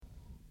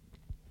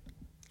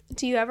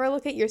Do you ever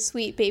look at your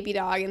sweet baby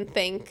dog and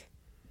think,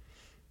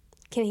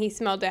 can he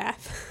smell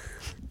death?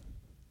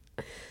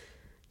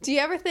 Do you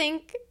ever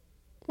think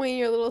when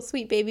your little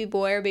sweet baby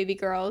boy or baby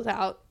girl is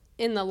out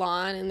in the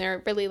lawn and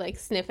they're really like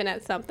sniffing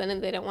at something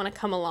and they don't want to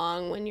come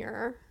along when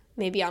you're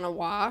maybe on a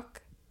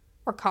walk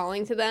or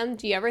calling to them?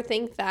 Do you ever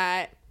think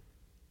that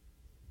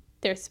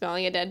they're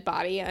smelling a dead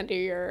body under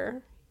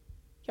your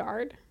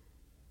yard?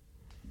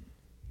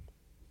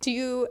 Do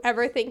you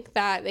ever think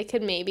that they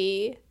could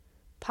maybe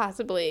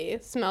possibly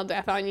smell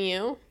death on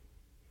you?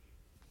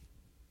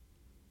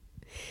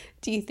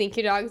 Do you think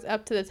your dog's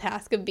up to the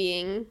task of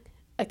being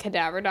a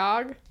cadaver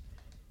dog?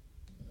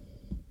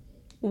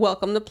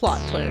 Welcome to Plot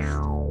Twist.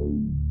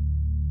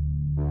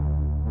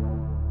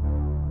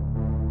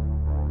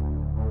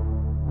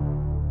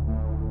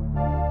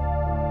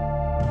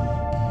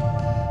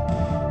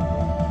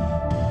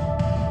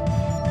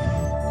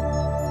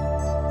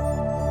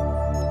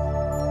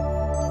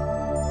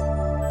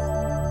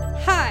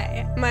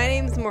 Hi, my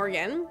name's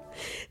Morgan.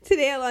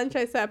 Today at lunch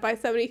I sat by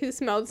somebody who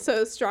smelled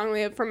so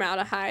strongly of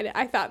formaldehyde,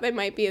 I thought they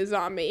might be a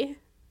zombie.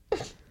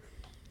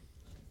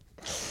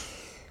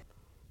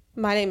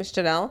 My name is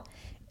Janelle,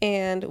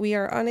 and we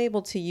are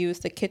unable to use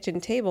the kitchen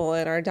table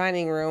in our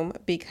dining room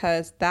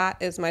because that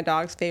is my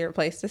dog's favorite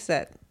place to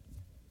sit.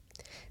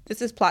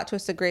 This is Plot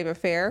Twist: A Grave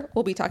Affair.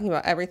 We'll be talking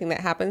about everything that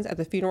happens at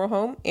the funeral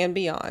home and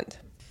beyond.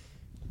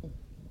 All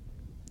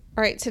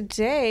right,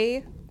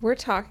 today we're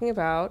talking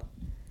about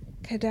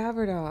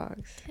cadaver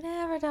dogs.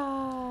 Cadaver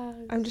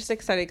dogs. I'm just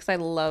excited because I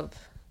love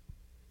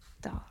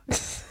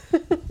dogs.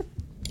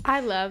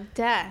 I love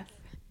death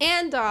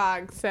and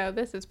dogs, so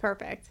this is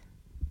perfect.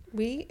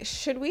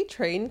 Should we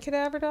train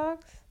cadaver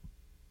dogs?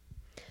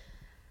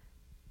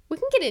 We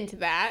can get into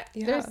that.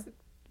 Yeah.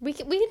 We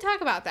can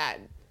talk about that.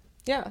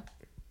 Yeah.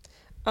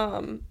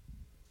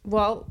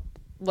 Well,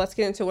 let's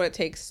get into what it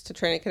takes to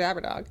train a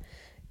cadaver dog.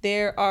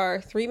 There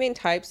are three main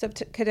types of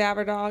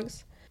cadaver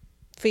dogs: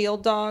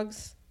 field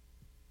dogs,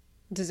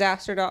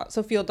 disaster dogs.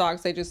 So field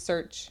dogs, they just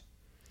search.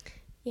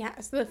 Yeah,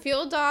 so the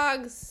field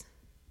dogs,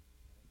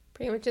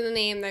 pretty much in the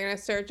name, they're going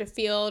to search a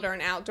field or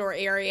an outdoor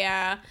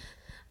area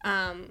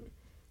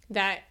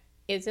that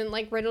isn't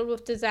like riddled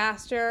with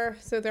disaster,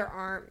 so there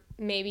aren't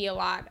maybe a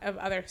lot of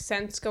other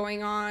scents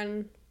going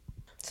on.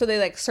 So they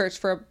like search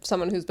for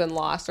someone who's been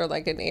lost or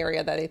like an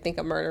area that they think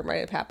a murder might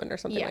have happened or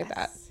something like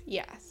that.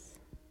 Yes.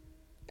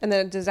 And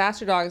then a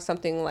disaster dog is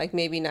something like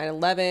maybe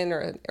 9/11 or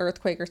an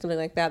earthquake or something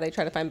like that. They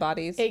try to find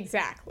bodies.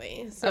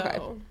 Exactly. So Okay.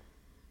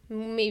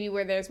 maybe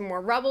where there's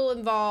more rubble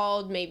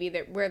involved, maybe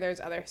where there's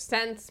other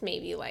scents,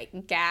 maybe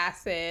like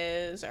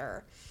gases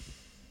or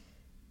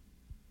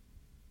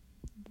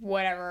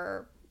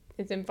whatever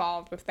is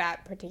involved with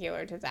that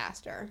particular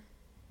disaster.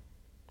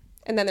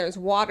 And then there's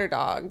water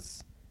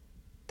dogs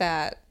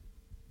that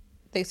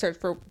they search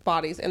for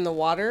bodies in the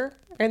water,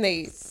 and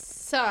they...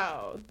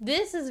 So,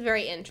 this is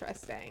very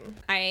interesting.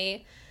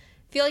 I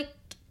feel like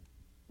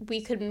we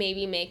could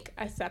maybe make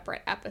a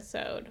separate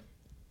episode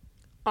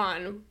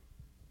on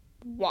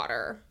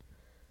water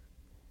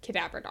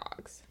cadaver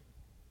dogs.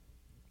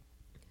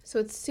 So,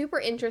 it's super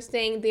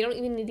interesting. They don't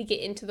even need to get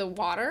into the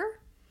water.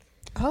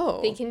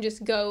 Oh. They can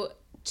just go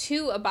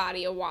to a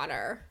body of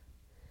water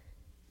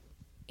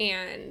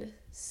and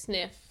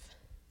sniff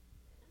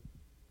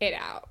it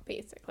out,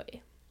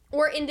 basically.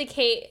 Or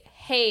indicate,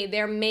 hey,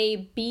 there may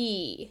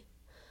be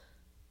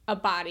a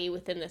body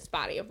within this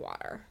body of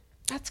water.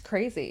 That's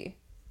crazy.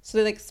 So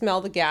they like smell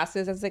the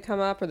gases as they come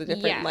up, or the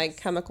different like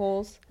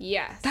chemicals?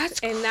 Yes. That's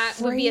and crazy.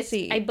 That would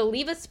be, I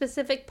believe, a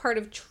specific part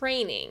of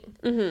training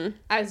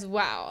as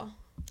well.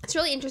 It's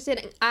really interesting.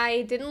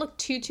 I didn't look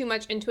too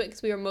much into it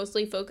because we were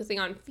mostly focusing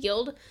on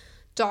field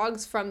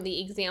dogs from the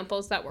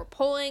examples that we're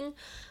pulling,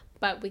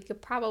 but we could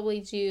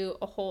probably do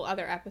a whole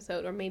other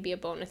episode or maybe a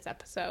bonus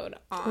episode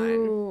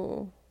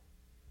on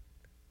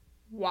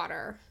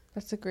water.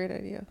 That's a great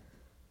idea.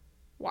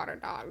 Water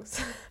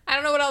dogs. I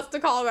don't know what else to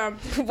call them.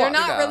 They're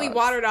not really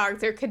water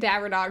dogs. They're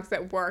cadaver dogs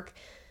that work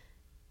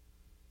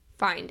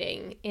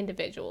finding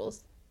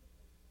individuals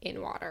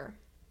in water.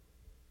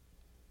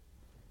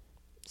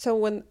 So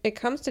when it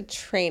comes to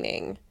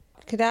training,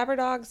 cadaver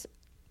dogs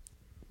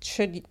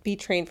should be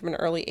trained from an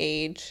early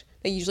age.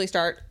 They usually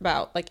start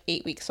about like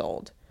 8 weeks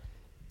old.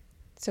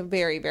 So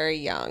very, very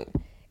young.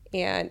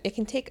 And it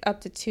can take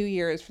up to 2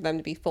 years for them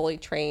to be fully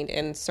trained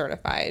and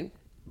certified.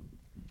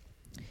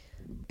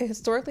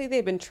 Historically,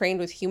 they've been trained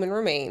with human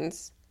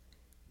remains.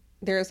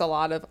 There's a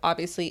lot of,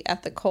 obviously,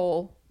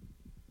 ethical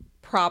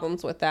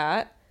problems with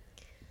that.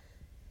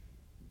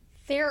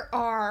 There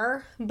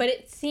are, but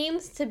it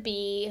seems to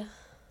be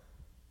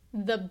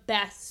the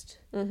best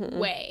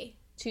way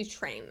to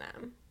train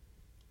them,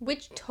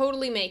 which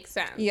totally makes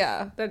sense.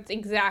 Yeah. That's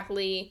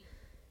exactly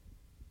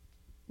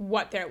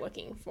what they're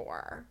looking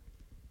for.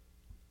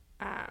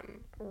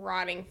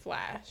 Rotting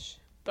flesh,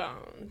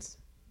 bones,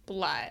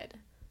 blood,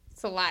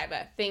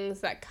 saliva,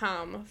 things that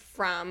come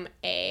from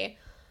a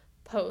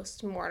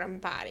post-mortem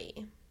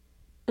body.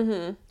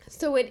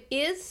 So it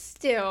is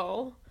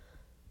still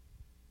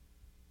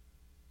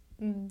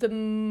the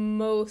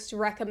most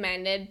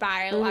recommended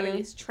by a lot of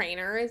these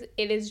trainers.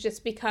 It has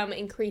just become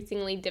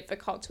increasingly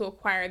difficult to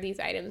acquire these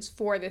items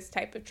for this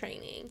type of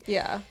training.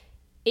 Yeah.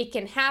 It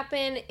can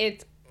happen.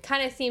 It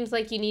kind of seems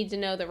like you need to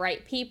know the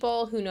right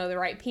people who know the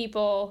right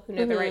people who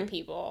know the right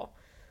people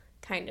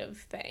kind of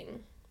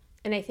thing.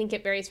 And I think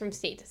it varies from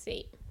state to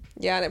state.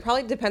 Yeah, and it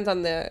probably depends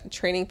on the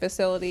training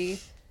facility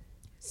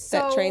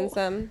that trains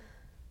them.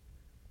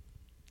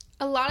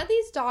 A lot of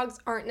these dogs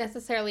aren't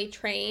necessarily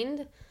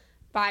trained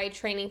by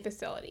training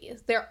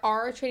facilities. There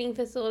are training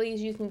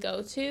facilities you can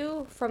go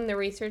to from the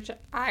research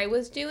I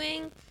was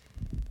doing,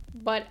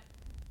 but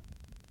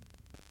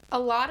a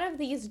lot of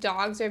these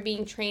dogs are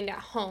being trained at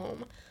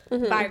home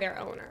by their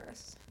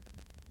owners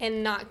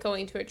and not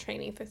going to a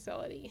training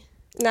facility.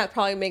 And that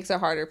probably makes it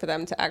harder for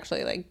them to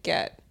actually, like,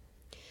 get...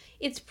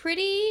 It's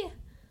pretty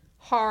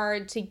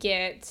hard to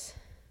get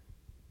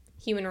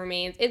human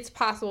remains. It's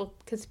possible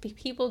because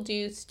people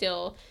do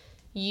still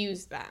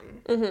use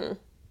them. Mm-hmm.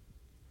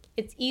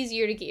 It's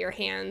easier to get your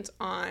hands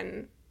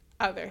on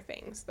other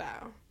things,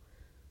 though.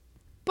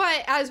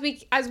 But as we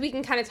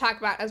can kind of talk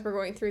about as we're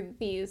going through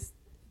these,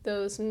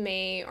 those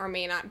may or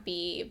may not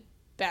be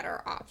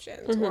better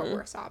options or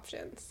worse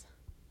options.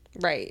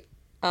 Right.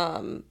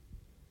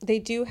 They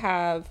do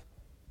have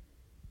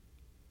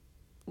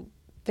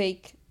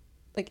fake,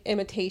 like,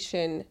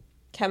 imitation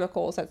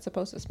chemicals that's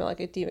supposed to smell like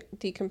a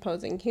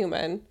decomposing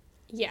human.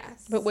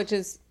 Yes. But which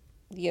is,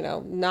 you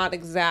know, not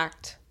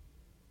exact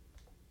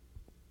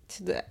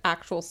to the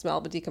actual smell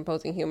of a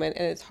decomposing human,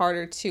 and it's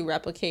harder to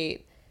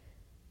replicate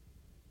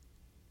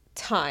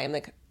time,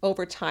 like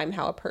over time,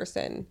 how a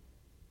person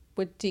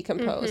would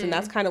decompose. And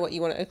that's kind of what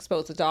you want to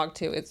expose the dog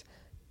to, is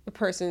a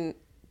person,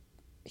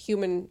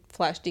 human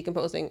flesh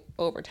decomposing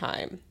over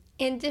time.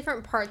 In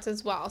different parts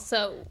as well.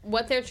 So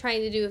what they're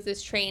trying to do with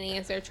this training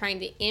is they're trying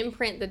to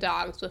imprint the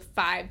dogs with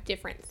 5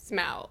 different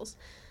smells: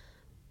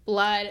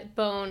 blood,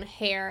 bone,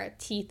 hair,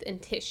 teeth,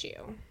 and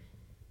tissue.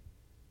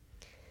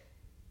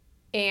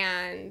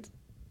 And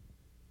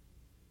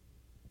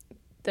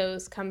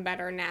those come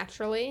better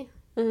naturally.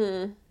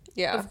 Mm-hmm.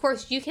 Yeah. Of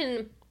course, you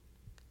can,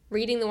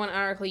 reading the one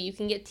article, you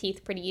can get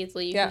teeth pretty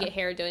easily. You can get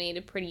hair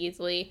donated pretty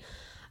easily.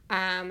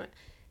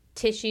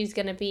 Tissue's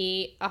going to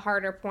be a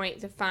harder point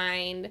to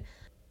find.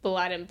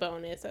 Blood and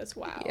bone is as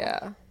well.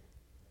 Yeah.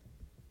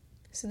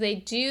 So they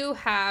do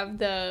have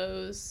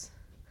those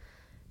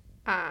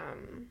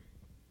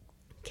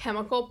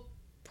chemical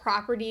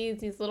properties,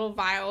 these little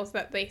vials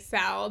that they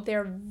sell.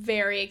 They're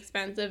very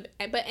expensive,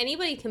 but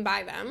anybody can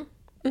buy them.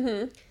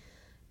 Mm-hmm.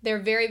 They're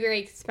very, very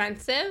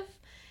expensive,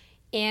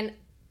 and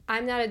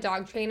I'm not a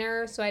dog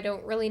trainer, so I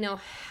don't really know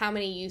how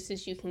many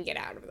uses you can get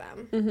out of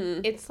them.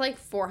 Mm-hmm. It's like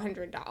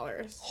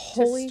 $400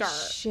 Holy to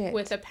start shit.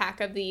 with a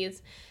pack of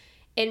these,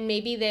 and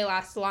maybe they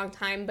last a long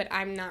time, but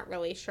I'm not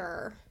really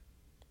sure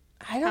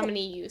how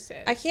many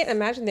uses. I can't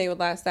imagine they would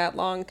last that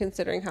long,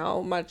 considering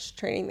how much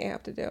training they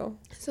have to do.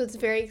 So it's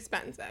very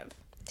expensive.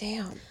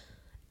 Damn.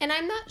 And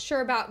I'm not sure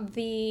about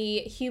the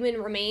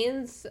human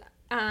remains,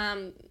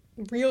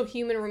 real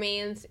human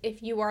remains,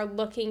 if you are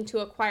looking to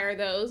acquire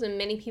those, and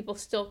many people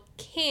still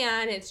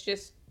can. It's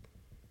just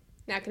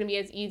not going to be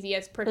as easy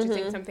as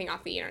purchasing something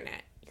off the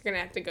internet. You're going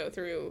to have to go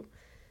through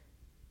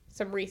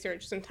some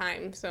research, some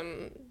time,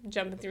 some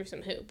jumping through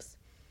some hoops.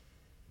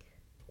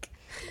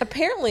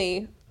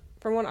 Apparently,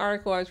 from one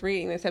article I was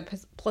reading, they said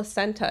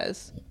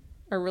placentas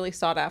are really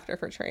sought after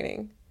for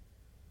training.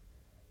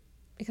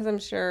 Because I'm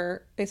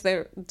sure they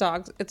say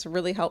dogs, it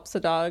really helps the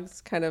dogs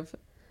kind of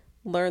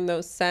learn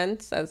those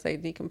scents as they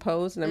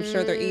decompose. And I'm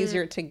sure they're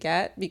easier to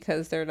get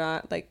because they're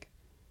not like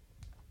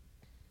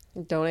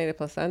donated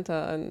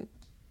placenta, and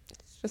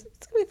it's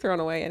going to be thrown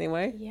away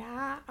anyway.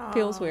 Yeah.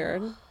 Feels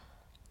weird.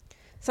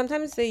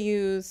 Sometimes they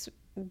use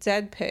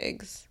dead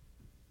pigs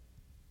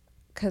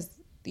because,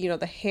 you know,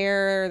 the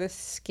hair, the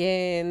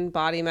skin,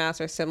 body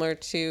mass are similar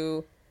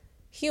to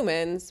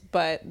humans,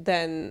 but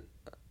then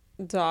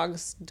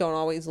dogs don't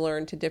always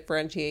learn to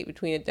differentiate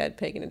between a dead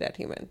pig and a dead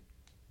human.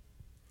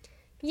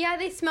 Yeah,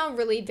 they smell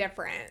really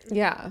different.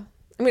 Yeah.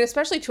 I mean,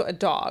 especially to a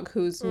dog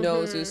whose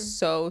nose is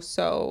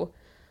so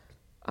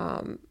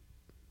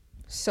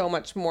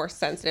much more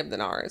sensitive than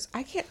ours.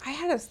 I can't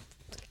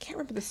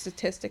remember the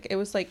statistic. It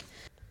was like,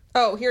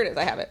 oh, here it is.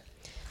 I have it.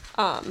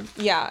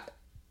 Yeah.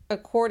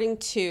 According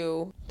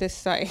to this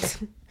site,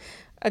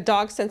 a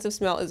dog's sense of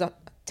smell is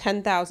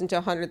 10,000 to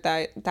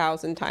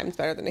 100,000 times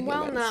better than a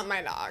human's. Well, not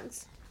my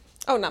dogs.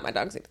 Oh, not my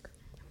dogs either.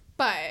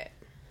 But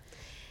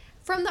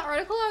from the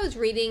article I was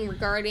reading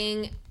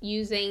regarding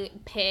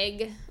using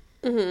pig,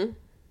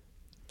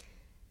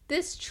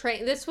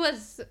 this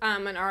was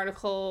an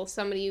article,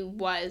 somebody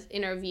was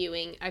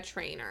interviewing a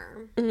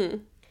trainer.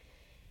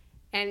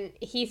 And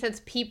he says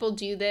people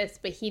do this,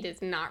 but he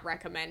does not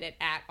recommend it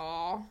at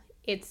all.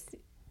 It's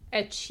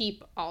a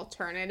cheap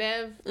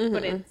alternative,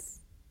 but it's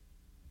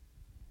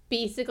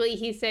basically,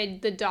 he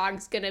said the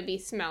dog's going to be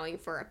smelling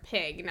for a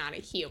pig, not a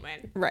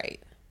human.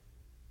 Right.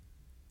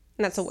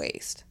 And that's a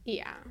waste.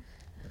 Yeah.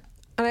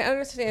 And I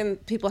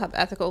understand people have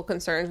ethical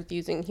concerns with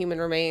using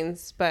human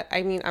remains, but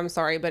I mean, I'm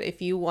sorry, but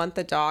if you want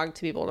the dog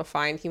to be able to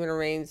find human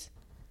remains,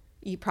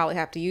 you probably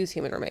have to use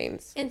human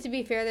remains. And to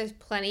be fair, there's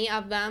plenty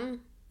of them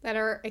that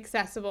are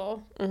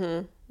accessible.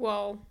 Mm-hmm.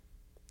 Well,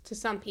 to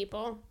some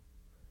people.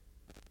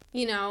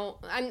 You know,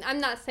 I'm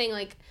not saying,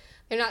 like,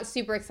 they're not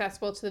super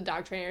accessible to the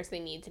dog trainers they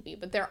need to be,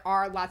 but there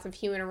are lots of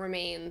human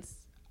remains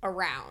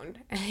around.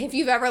 If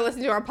you've ever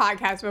listened to our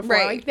podcast before,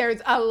 right. like,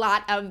 there's a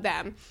lot of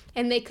them.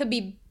 And they could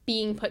be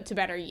being put to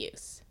better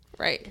use.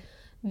 Right.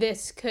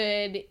 This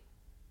could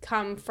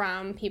come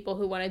from people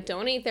who want to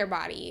donate their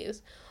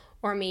bodies,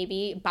 or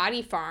maybe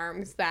body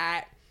farms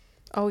that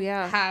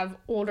have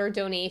older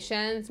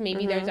donations.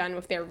 Maybe they're done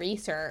with their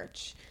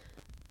research.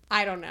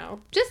 I don't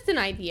know. Just an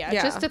idea.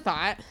 Yeah. Just a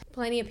thought.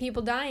 Plenty of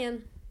people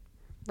dying.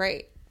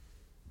 Right.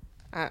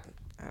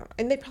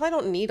 And they probably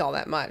don't need all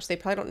that much. They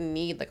probably don't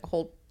need like a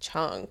whole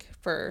chunk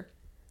for,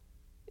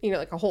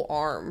 like a whole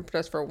arm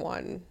just for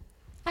one.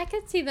 I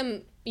could see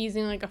them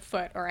using like a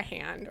foot or a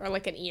hand or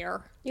like an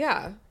ear.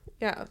 Yeah.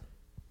 Yeah.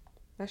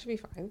 That should be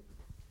fine.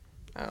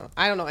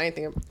 I don't know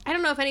anything. I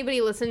don't know if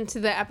anybody listened to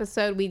the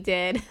episode we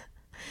did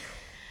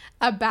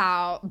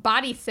about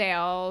body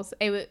sales.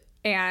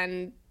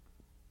 And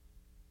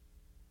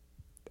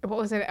what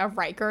was it? A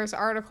Rikers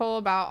article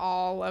about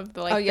all of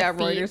the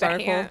Reuters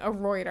article.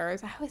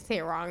 Reuters. I always say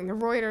it wrong. The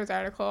Reuters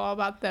article all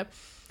about the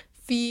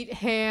feet,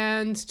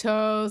 hands,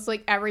 toes,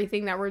 like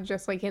everything that were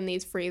just like in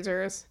these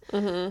freezers.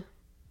 Mm-hmm.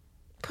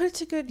 Put it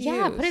to good use.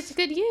 Yeah, put it to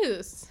good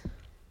use.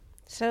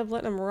 Instead of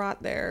letting them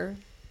rot there.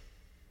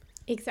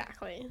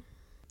 Exactly.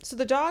 So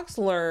the dogs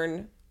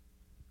learn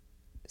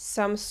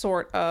some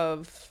sort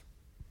of...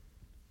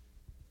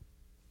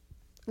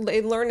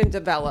 They learn and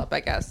develop,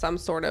 I guess, some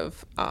sort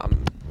of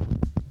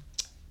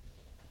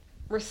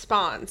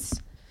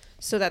response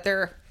so that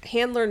their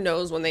handler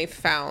knows when they've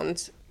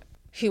found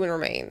human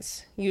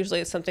remains.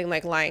 Usually it's something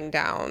like lying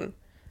down.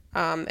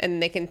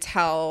 And they can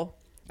tell,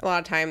 a lot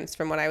of times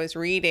from what I was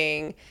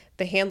reading,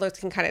 the handlers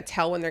can kind of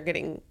tell when they're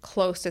getting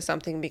close to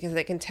something because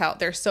they can tell.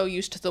 They're so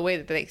used to the way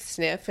that they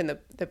sniff and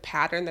the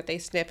pattern that they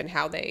sniff and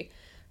how they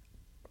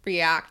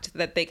react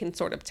that they can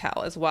sort of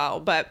tell as well.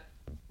 But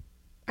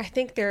I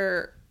think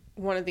they're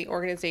one of the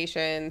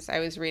organizations I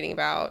was reading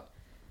about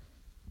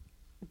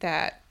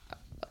that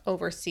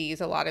oversees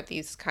a lot of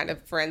these kind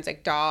of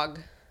forensic dog,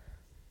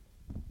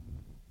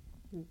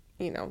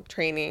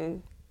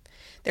 training.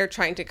 They're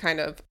trying to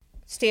kind of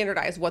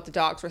standardize what the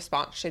dog's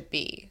response should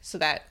be so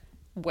that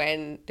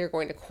when they're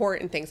going to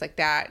court and things like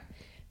that,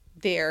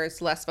 there's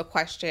less of a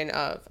question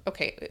of,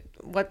 okay,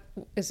 what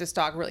is this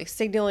dog really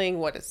signaling?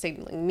 What does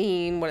signaling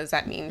mean? What does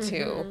that mean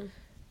to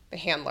the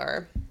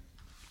handler?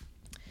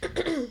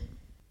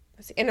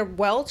 And a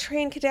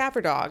well-trained cadaver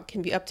dog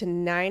can be up to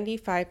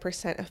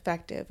 95%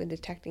 effective in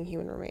detecting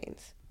human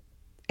remains.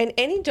 And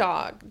any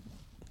dog,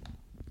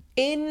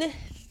 in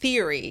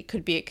theory,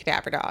 could be a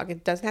cadaver dog.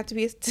 It doesn't have to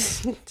be a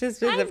specific type of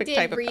dog.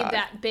 I did read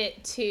that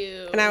bit,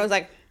 too. And I was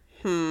like,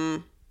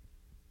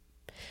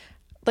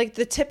 Like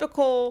the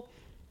typical,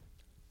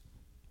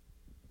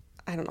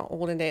 I don't know,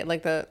 olden day,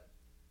 like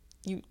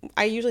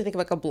I usually think of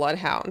like a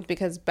bloodhound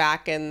because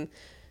back in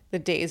the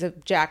days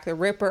of Jack the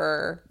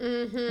Ripper,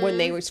 when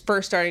they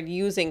first started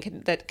using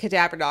the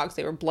cadaver dogs,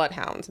 they were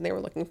bloodhounds and they were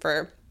looking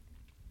for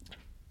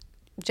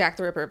Jack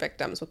the Ripper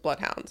victims with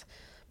bloodhounds.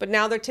 But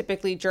now they're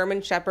typically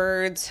German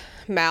Shepherds,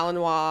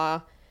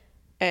 Malinois,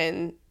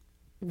 and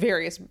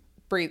various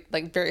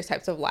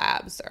types of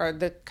labs are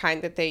the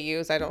kind that they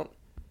use. I don't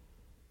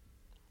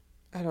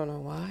know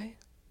why.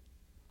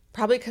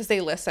 Probably because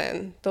they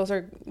listen. Those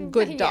are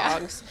good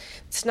dogs.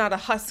 It's not a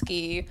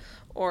husky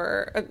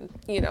or a,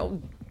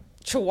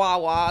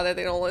 Chihuahua that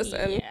they don't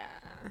listen. Yeah.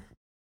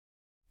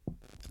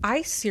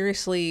 I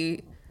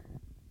seriously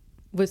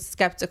was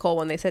skeptical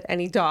when they said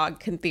any dog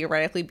can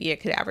theoretically be a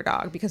cadaver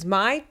dog because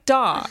my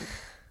dog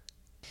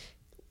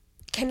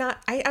cannot.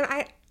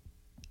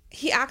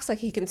 He acts like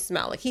he can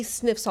smell. Like he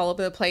sniffs all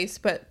over the place,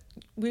 but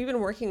we've been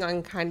working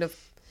on kind of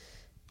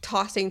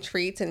tossing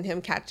treats and him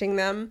catching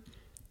them,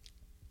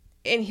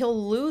 and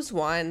he'll lose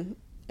one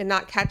and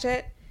not catch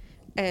it,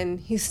 and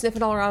he's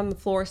sniffing all around the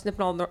floor,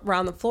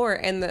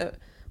 and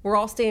we're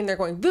all standing there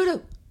going, Voodoo,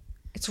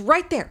 it's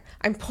right there.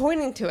 I'm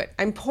pointing to it,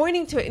 and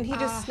he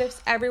just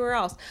sniffs everywhere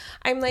else.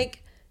 I'm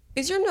like,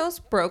 is your nose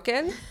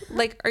broken?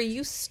 Like, are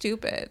you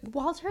stupid?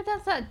 Walter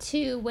does that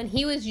too. When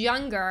he was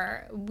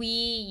younger, we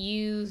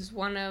used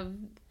one of,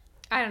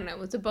 I don't know, it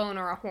was a bone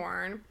or a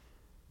horn.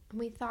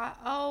 We thought,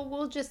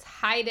 we'll just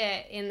hide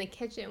it in the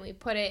kitchen. We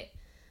put it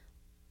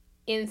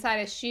inside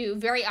a shoe.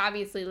 Very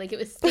obviously, like it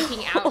was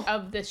sticking out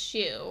of the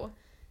shoe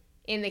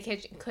in the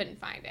kitchen. Couldn't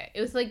find it.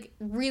 It was like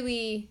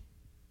really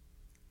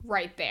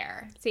right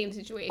there. Same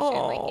situation.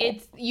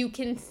 Like you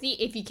can see,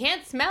 if you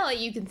can't smell it,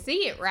 you can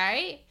see it,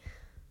 right?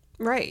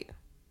 Right.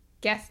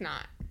 Guess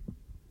not.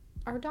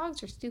 Our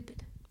dogs are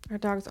stupid. Our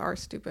dogs are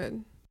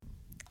stupid.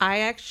 I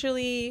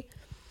actually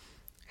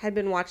had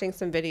been watching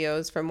some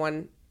videos from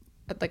one,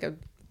 like a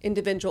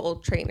individual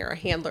trainer, a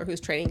handler who's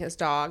training his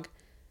dog,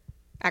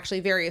 actually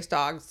various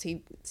dogs.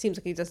 He seems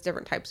like he does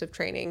different types of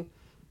training.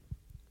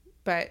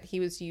 But he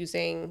was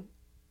using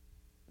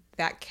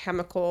that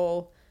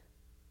chemical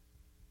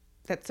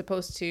that's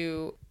supposed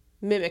to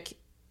mimic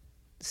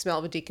the smell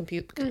of a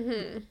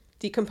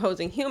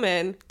decomposing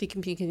human.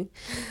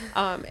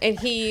 And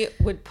he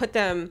would put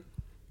them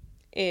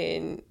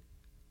in...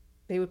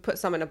 They would put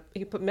some in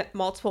he put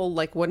multiple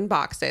like wooden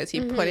boxes.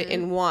 He'd put it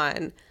in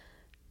one,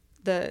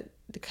 the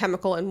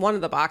chemical in one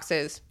of the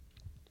boxes.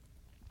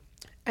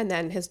 And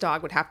then his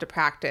dog would have to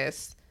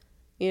practice,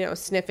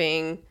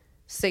 sniffing,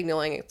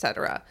 signaling,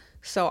 etc.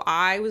 So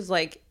I was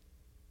like,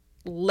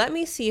 let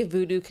me see if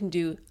Voodoo can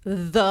do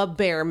the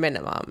bare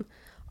minimum.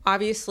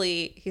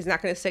 Obviously, he's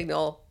not going to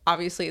signal.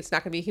 Obviously, it's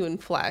not going to be human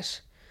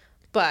flesh.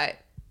 But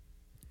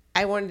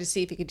I wanted to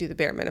see if he could do the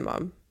bare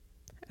minimum.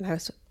 And I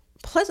was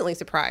pleasantly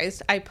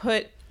surprised. I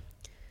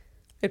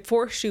had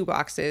 4 shoe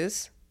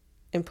boxes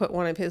and put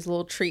one of his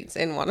little treats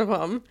in one of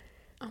them.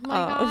 Oh my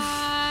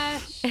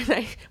gosh.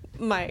 And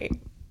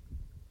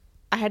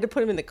I had to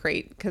put him in the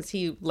crate because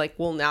he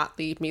will not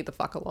leave me the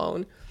fuck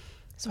alone.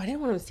 So I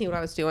didn't want him to see what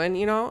I was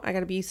doing, I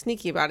got to be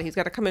sneaky about it. He's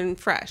got to come in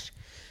fresh.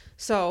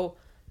 So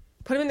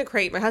put him in the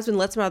crate. My husband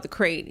lets him out of the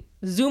crate,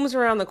 zooms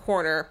around the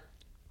corner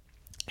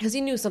because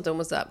he knew something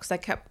was up because I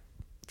kept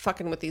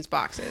fucking with these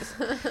boxes.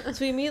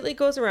 So he immediately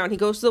goes around. He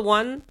goes to the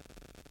one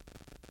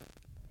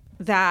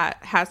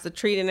that has the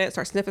treat in it,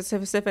 starts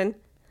sniffing,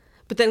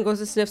 but then goes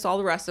and sniffs all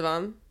the rest of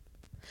them.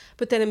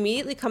 But then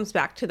immediately comes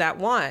back to that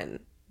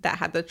one that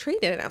had the treat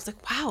in it. I was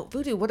like, wow,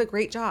 Voodoo, what a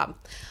great job.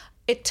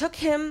 It took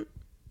him,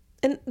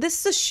 and this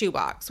is a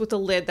shoebox with a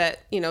lid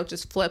that,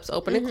 just flips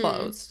open and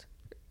closed.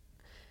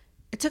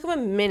 It took him a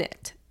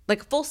minute,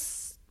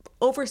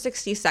 over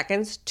 60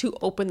 seconds to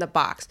open the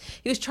box.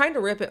 He was trying to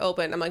rip it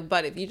open. I'm like,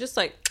 bud, if you just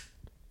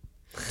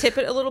tip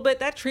it a little bit,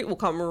 that treat will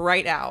come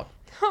right out.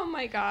 Oh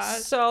my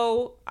gosh.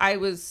 So I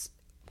was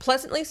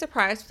pleasantly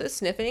surprised with the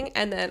sniffing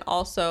and then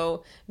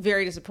also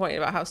very disappointed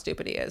about how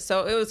stupid he is.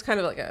 So it was kind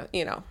of like a,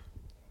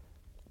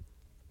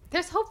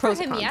 There's hope for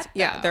him yet, though.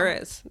 Yeah, there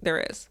is.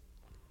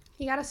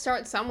 You got to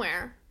start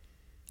somewhere.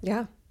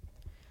 Yeah.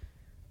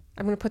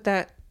 I'm going to put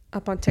that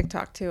up on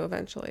TikTok too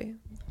eventually.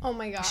 Oh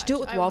my gosh. I should do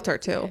it with Walter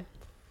too.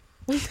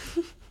 I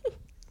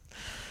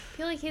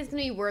feel like he's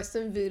going to be worse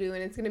than Voodoo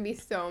and it's going to be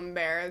so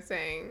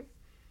embarrassing.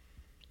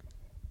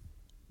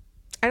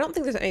 I don't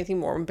think there's anything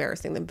more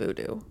embarrassing than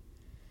Voodoo.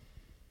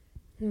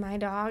 My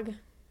dog.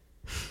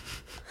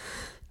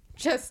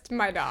 Just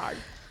my dog.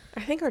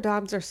 I think our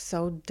dogs are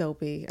so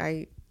dopey.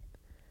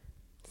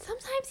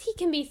 Sometimes he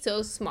can be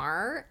so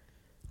smart.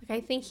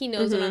 I think he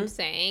knows what I'm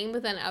saying,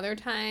 but then other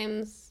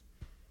times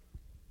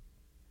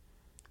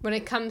when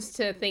it comes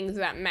to things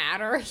that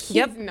matter,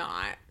 he's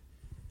not.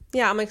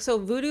 Yeah, I'm like, so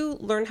Voodoo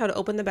learned how to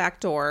open the back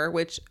door,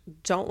 which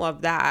don't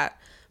love that.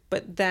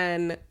 But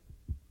then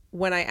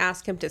when I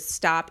ask him to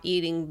stop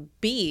eating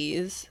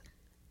bees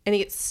and he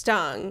gets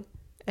stung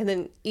and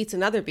then eats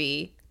another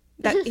bee,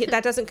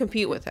 that doesn't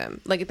compute with him.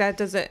 That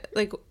doesn't,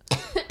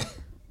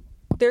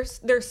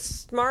 they're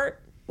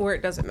smart where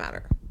it doesn't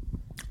matter.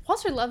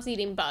 Walter loves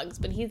eating bugs,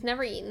 but he's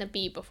never eaten a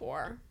bee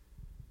before.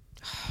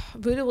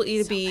 Voodoo will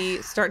eat a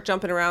bee, start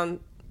jumping around,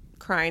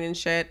 crying and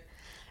shit,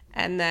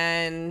 and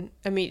then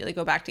immediately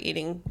go back to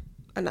eating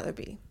another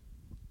bee.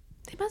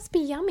 They must be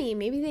yummy.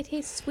 Maybe they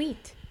taste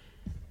sweet.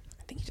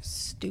 I think you're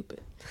just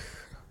stupid.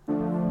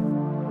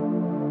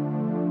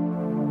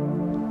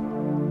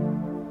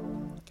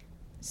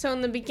 So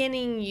in the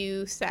beginning,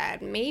 you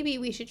said maybe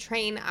we should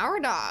train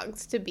our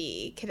dogs to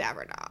be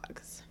cadaver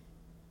dogs.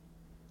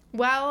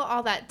 Well,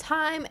 all that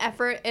time,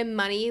 effort, and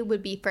money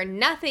would be for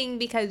nothing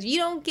because you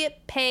don't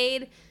get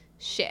paid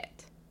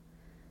shit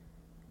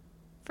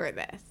for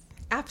this.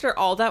 After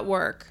all that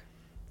work.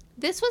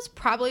 This was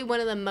probably one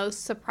of the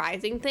most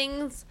surprising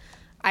things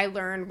I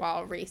learned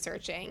while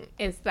researching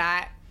is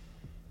that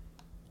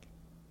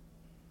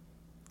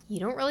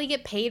you don't really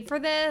get paid for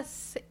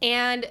this.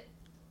 And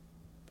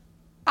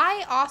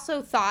I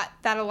also thought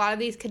that a lot of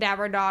these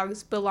cadaver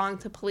dogs belong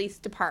to police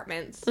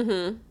departments.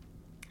 Mm-hmm.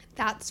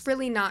 That's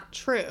really not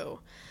true.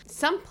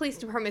 Some police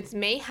departments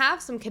may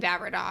have some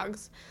cadaver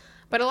dogs,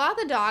 but a lot of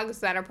the dogs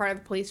that are part of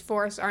the police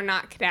force are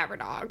not cadaver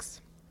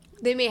dogs.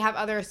 They may have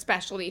other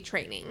specialty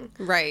training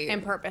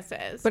and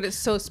purposes. But it's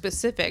so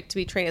specific to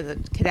be trained as a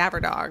cadaver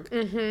dog.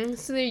 Mm-hmm.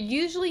 So they're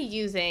usually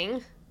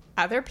using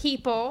other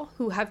people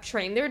who have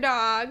trained their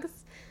dogs,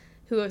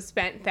 who have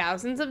spent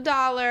thousands of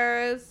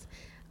dollars,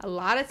 a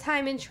lot of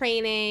time in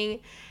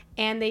training,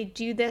 and they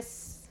do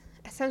this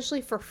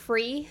essentially for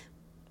free.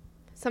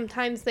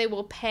 Sometimes they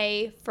will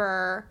pay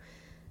for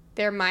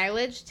their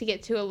mileage to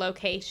get to a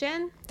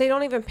location. They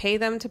don't even pay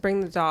them to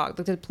bring the dog.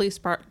 The police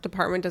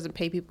department doesn't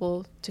pay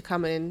people to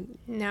come in.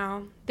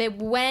 No.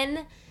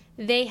 When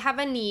they have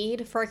a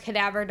need for a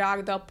cadaver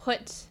dog, they'll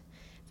put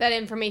that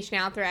information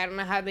out there. I don't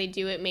know how they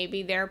do it.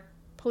 Maybe their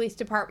police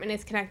department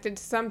is connected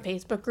to some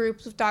Facebook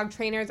groups with dog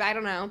trainers. I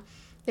don't know.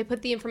 They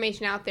put the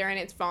information out there and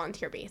it's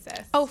volunteer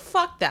basis. Oh,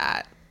 fuck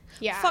that.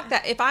 Yeah. Fuck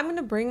that. If I'm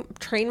going to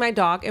train my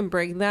dog and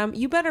bring them,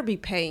 you better be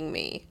paying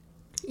me.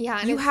 Yeah,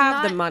 and you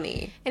have the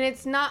money. And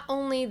it's not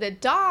only the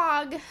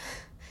dog.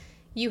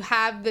 You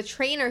have the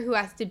trainer who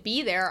has to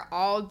be there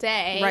all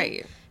day.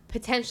 Right.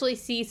 Potentially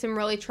see some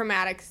really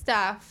traumatic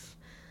stuff.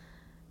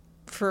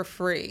 For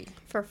free.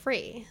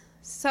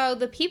 So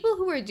the people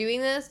who are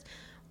doing this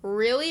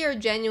really are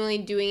genuinely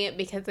doing it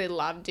because they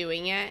love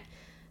doing it.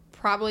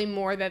 Probably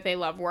more that they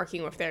love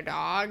working with their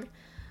dog.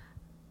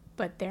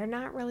 But they're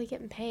not really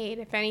getting paid.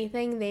 If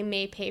anything, they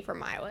may pay for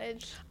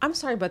mileage. I'm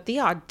sorry, but the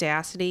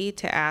audacity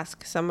to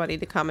ask somebody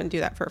to come and do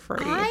that for free.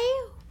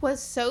 I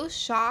was so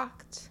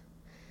shocked.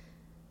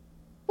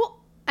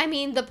 Well, I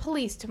mean,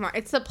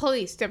 it's the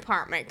police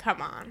department.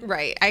 Come on.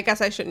 Right. I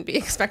guess I shouldn't be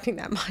expecting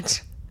that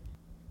much.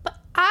 But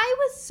I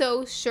was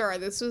so sure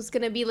this was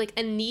going to be like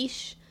a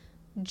niche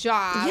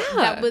job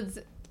that was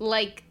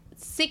like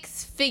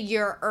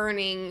 6-figure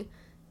earning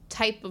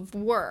type of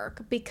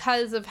work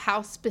because of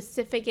how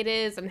specific it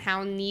is and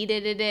how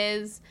needed it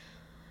is.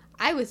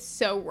 I was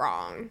so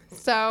wrong.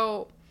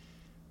 So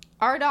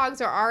our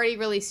dogs are already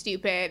really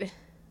stupid.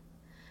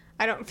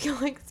 I don't feel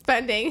like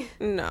spending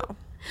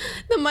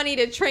the money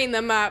to train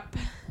them up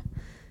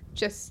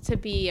just to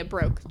be a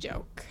broke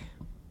joke.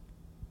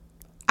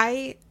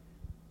 I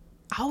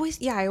always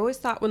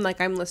thought when like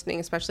I'm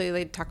listening, especially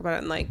they talk about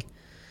it in like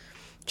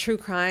true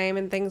crime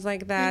and things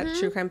like that,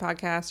 true crime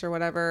podcasts or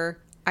whatever,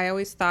 I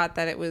always thought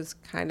that it was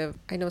kind of,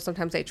 I know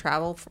sometimes they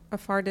travel a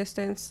far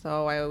distance,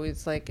 so I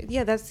always like,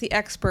 that's the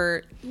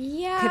expert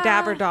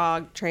cadaver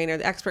dog trainer,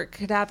 the expert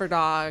cadaver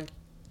dog.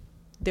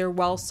 They're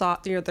well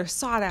sought, they're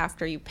sought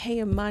after. You pay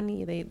them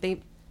money. They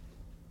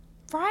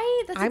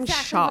Right? That's I'm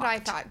exactly shocked. what I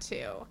thought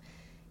too.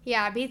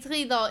 Yeah,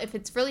 basically if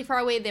it's really far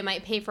away, they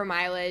might pay for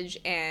mileage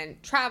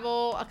and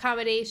travel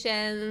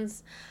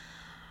accommodations.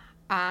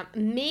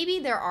 Maybe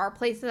there are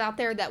places out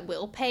there that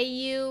will pay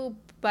you,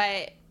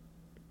 but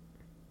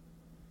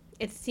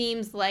it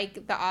seems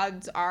like the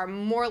odds are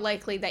more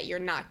likely that you're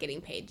not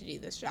getting paid to do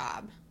this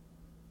job.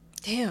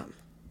 Damn.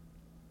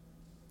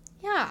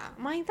 Yeah,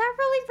 I'm like, that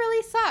really,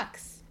 really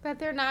sucks that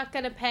they're not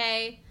going to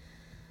pay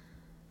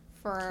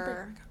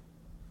for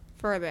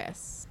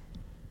this.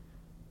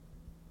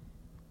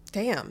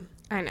 Damn.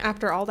 I know.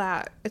 After all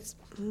that, it's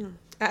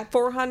at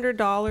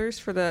 $400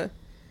 for the...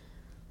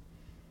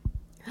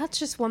 That's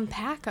just one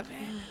pack of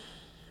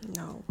it.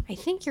 No. I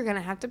think you're going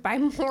to have to buy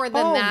more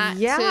than that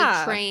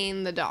to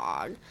train the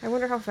dog. I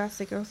wonder how fast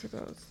they go through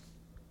those.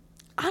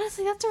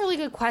 Honestly, that's a really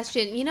good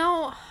question. You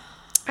know...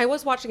 I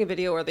was watching a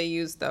video where they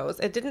used those.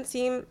 It didn't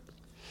seem...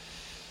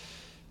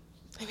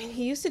 I mean,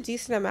 he used a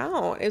decent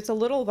amount. It's a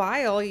little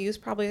vial. He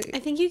used probably... I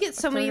think you get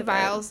so many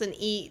vials in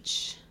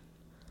each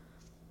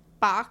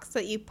box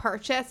that you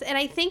purchase. And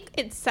I think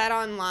it's set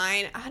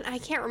online. I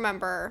can't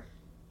remember.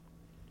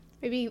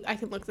 Maybe I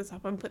can look this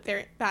up and put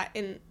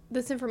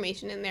this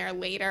information in there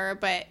later.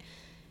 But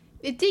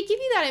it did give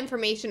you that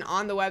information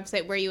on the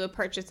website where you would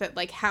purchase it,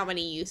 like how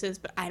many uses.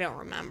 But I don't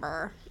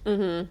remember.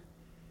 Mm-hmm.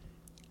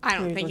 I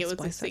don't think it was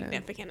a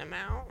significant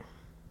amount.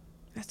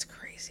 That's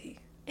crazy.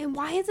 And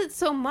why is it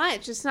so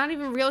much? It's not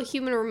even real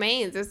human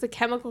remains. It's a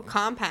chemical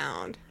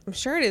compound. I'm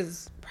sure it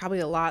is probably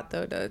a lot,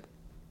 though, to,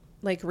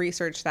 like,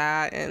 research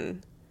that.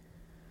 And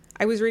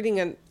I was reading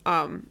an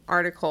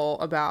article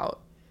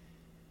about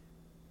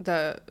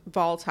the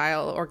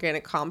volatile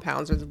organic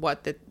compounds is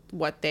what the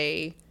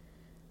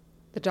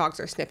dogs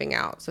are sniffing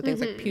out. So things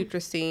like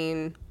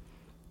putrescine,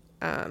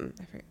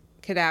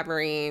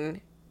 cadaverine,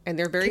 and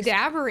they're very...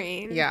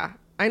 Cadaverine? Yeah.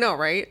 I know,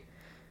 right?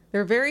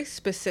 They're very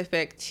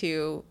specific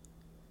to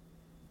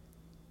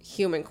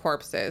human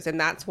corpses, and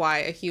that's why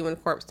a human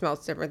corpse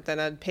smells different than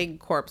a pig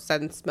corpse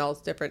and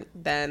smells different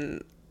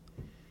than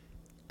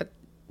a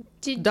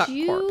duck corpse. Did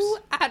you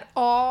at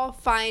all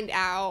find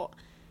out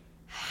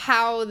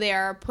how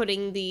they're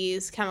putting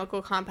these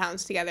chemical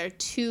compounds together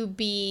to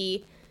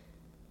be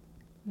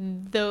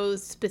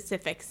those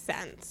specific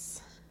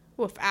scents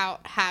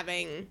without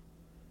having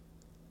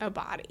a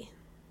body?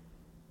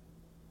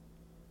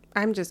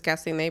 I'm just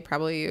guessing they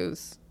probably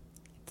use...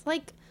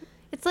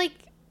 It's like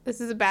this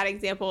is a bad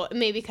example.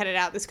 Maybe cut it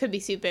out. This could be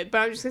stupid, but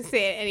I'm just going to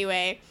say it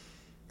anyway.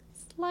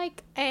 It's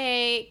like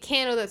a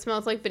candle that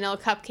smells like vanilla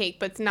cupcake,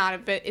 but it's not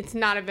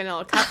a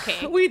vanilla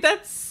cupcake. Wait,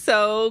 that's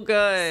so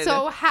good.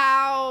 So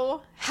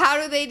how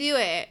do they do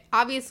it?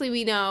 Obviously,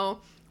 we know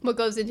what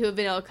goes into a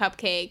vanilla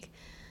cupcake.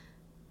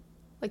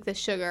 Like the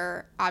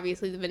sugar,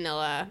 obviously the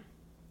vanilla.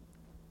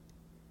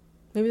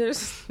 Maybe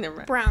there's never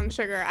mind. Brown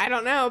sugar. I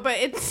don't know, but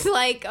it's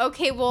like,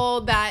 okay,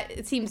 well,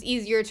 it seems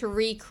easier to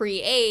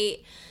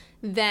recreate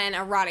than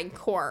a rotting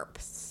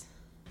corpse.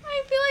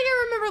 I feel like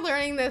I remember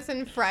learning this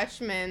in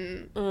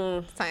freshman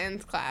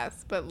science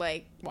class, but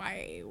like,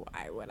 why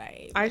would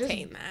I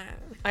retain that?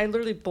 I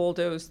literally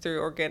bulldozed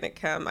through organic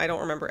chem. I don't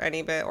remember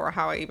any of it or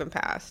how I even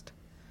passed.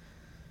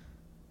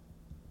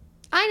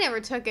 I never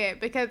took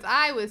it because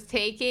I was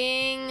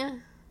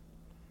taking...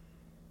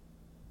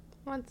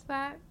 What's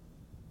that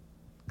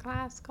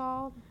class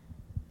called?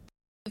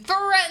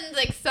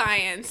 Forensic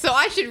science. So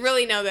I should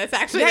really know this.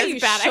 Actually, yeah,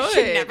 that's bad.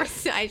 Should.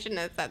 I shouldn't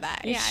have said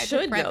that. You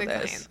should know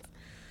this.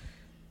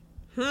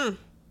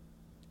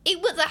 It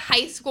was a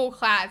high school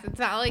class. It's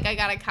not like I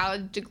got a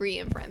college degree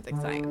in forensic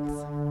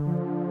science.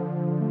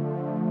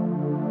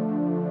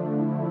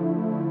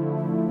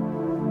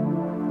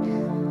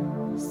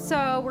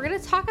 So we're going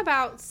to talk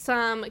about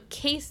some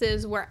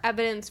cases where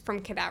evidence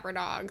from cadaver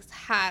dogs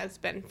has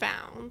been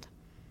found.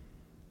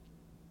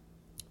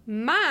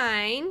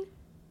 Mine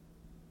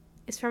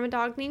is from a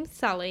dog named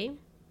Sully,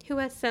 who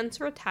has since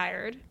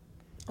retired.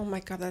 Oh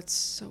my God, that's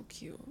so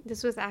cute.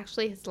 This was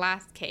actually his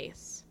last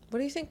case. What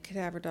do you think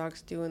cadaver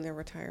dogs do in their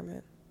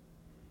retirement?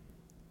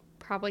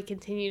 Probably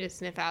continue to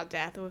sniff out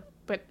death,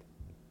 but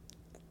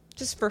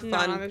just for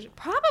fun.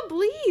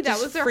 Probably. That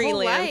was their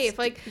freelance. Whole life.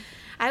 Like,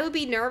 I would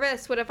be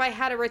nervous. What if I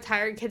had a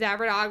retired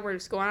cadaver dog? We're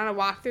just going on a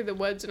walk through the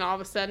woods and all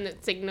of a sudden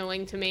it's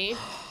signaling to me.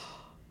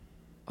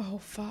 Oh,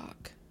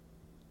 fuck.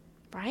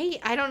 Right?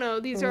 I don't know.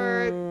 These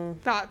are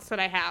thoughts that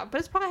I have. But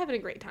it's probably having a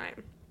great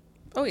time.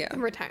 Oh, yeah.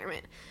 In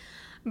retirement.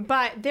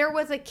 But there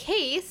was a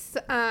case,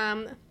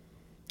 the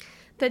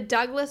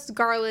Douglas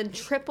Garland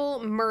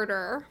triple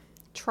murder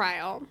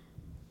trial.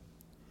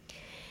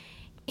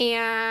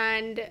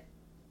 And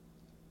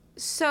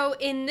so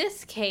in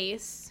this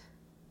case,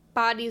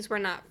 bodies were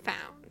not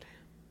found.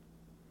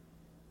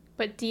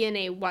 But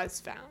DNA was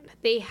found.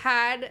 They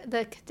had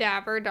the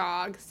cadaver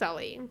dog,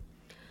 Sully,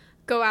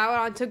 go out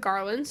onto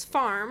Garland's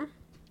farm,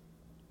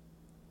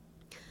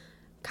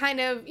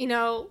 kind of,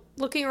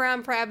 looking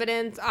around for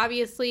evidence,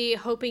 obviously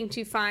hoping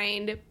to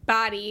find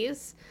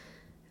bodies.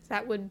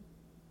 That would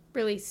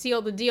really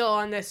seal the deal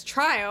on this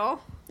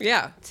trial.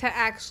 Yeah. To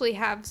actually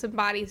have some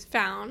bodies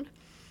found.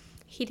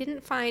 He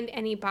didn't find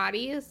any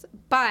bodies,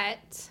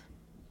 but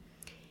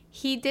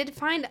he did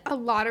find a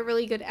lot of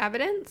really good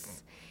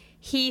evidence.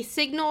 He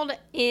signaled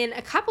in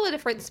a couple of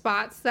different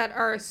spots that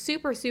are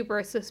super,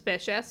 super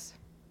suspicious.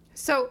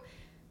 So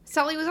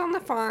Sully was on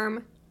the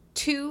farm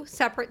 2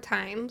 separate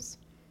times.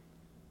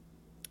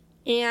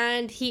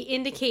 And he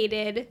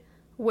indicated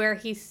where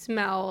he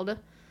smelled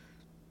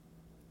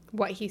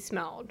what he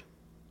smelled,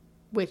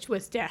 which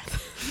was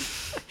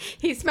death.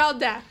 He smelled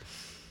death.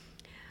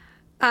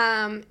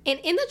 And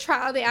in the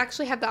trial, they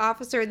actually have the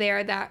officer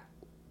there that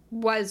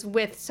was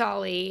with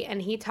Sully,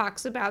 and he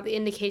talks about the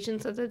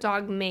indications that the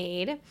dog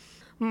made,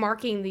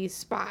 marking these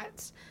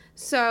spots.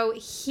 So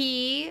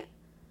he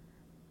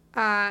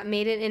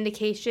made an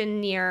indication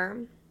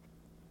near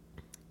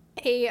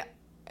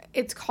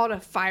it's called a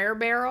fire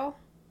barrel.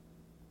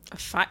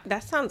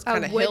 That sounds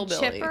kind of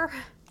hillbilly. Wood chipper.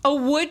 A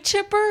wood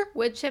chipper?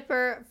 Wood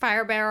chipper,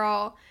 fire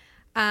barrel.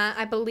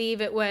 I believe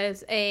it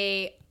was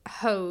a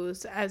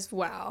hose as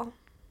well.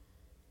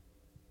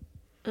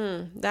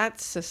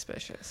 That's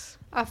suspicious.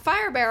 A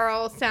fire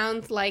barrel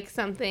sounds like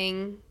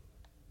something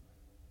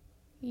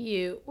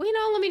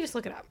let me just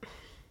look it up.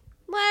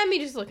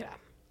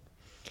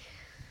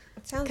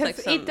 It sounds like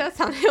it does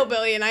sound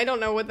hillbilly, and I don't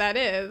know what that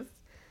is.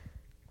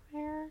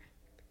 Fire.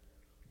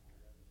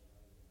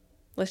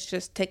 Let's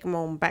just take them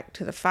on back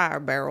to the fire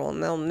barrel,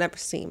 and they'll never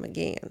see him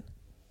again.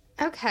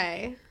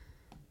 Okay.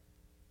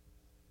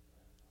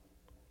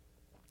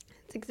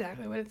 That's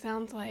exactly what it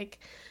sounds like.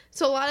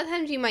 So a lot of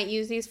times you might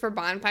use these for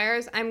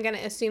bonfires. I'm going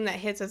to assume that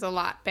his is a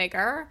lot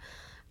bigger,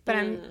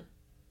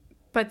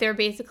 but they're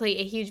basically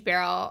a huge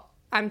barrel.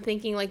 I'm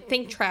thinking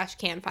think trash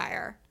can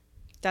fire.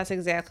 That's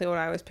exactly what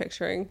I was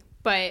picturing.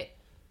 But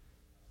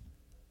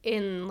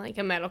in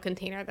a metal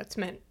container that's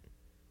meant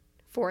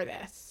for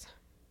this.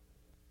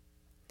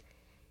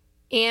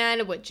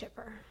 And a wood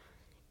chipper.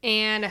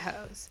 And a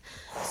hose.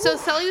 So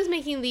Sully was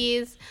making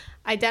these,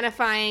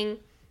 identifying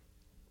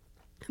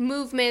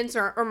movements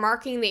or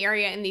marking the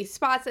area in these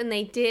spots, and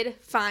they did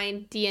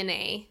find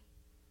DNA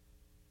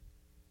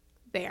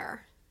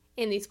there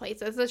in these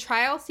places. The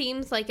trial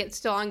seems like it's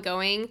still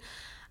ongoing.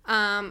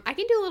 I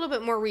can do a little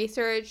bit more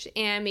research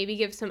and maybe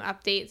give some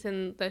updates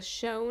in the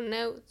show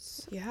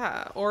notes.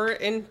 Yeah, or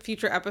in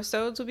future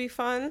episodes would be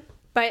fun.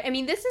 But,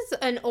 this is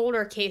an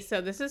older case,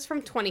 though. This is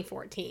from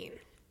 2014.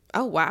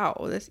 Oh,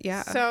 wow.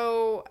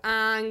 So,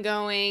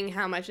 ongoing,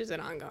 how much is it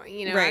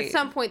ongoing? Right. At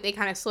some point they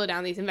kind of slow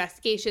down these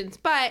investigations,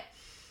 but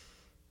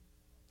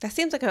that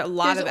seems like a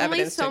lot of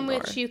evidence. There's only so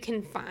much you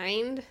can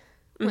find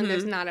when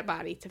there's not a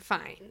body to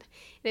find. And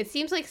it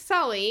seems like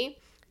Sully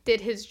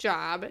did his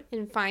job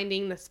in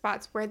finding the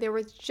spots where there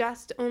was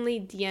just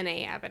only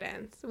DNA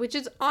evidence, which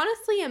is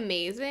honestly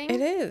amazing. It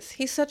is.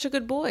 He's such a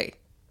good boy.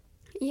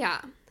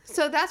 Yeah.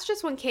 So that's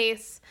just one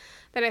case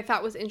that I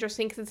thought was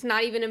interesting because it's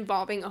not even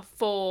involving a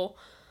full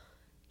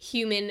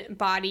human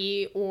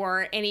body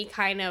or any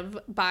kind of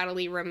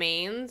bodily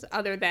remains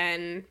other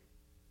than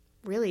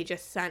really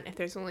just scent if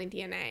there's only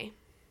DNA.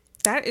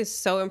 That is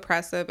so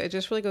impressive. It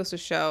just really goes to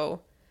show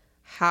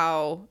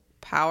how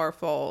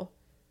powerful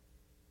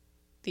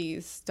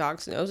these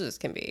dogs' noses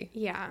can be.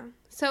 Yeah.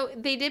 So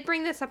they did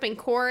bring this up in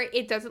court.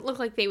 It doesn't look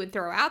like they would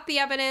throw out the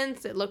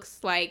evidence. It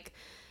looks like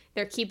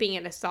they're keeping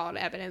it as solid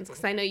evidence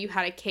because I know you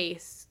had a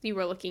case you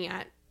were looking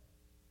at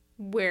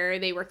where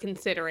they were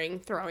considering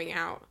throwing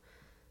out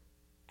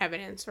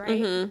evidence,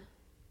 right? Mm-hmm.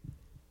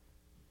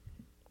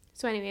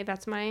 So anyway,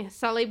 that's my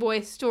Sully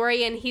boy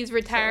story, and he's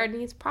retired, and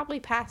he's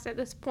probably passed at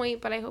this point,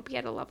 but I hope he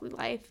had a lovely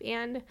life,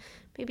 and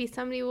maybe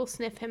somebody will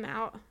sniff him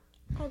out.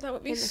 Oh, that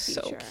would be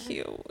so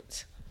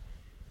cute.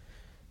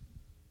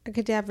 A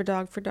cadaver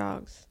dog for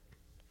dogs.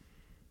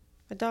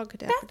 A dog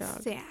cadaver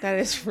dog. Sad. That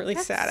is really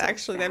sad, so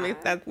actually.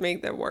 Sad. That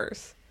make that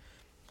worse.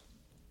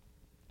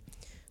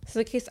 So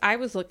the case I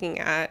was looking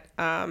at,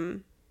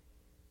 I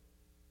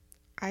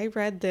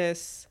read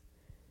this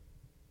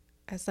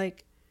as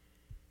like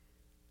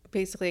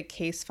basically a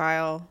case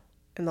file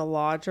in the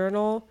law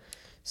journal.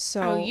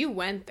 So you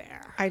went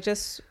there. I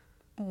just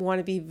want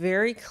to be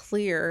very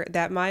clear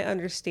that my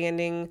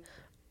understanding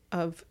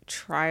of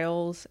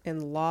trials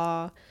and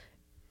law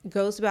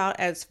goes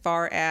about as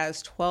far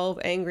as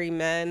 12 Angry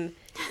Men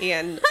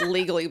and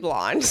Legally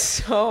Blonde.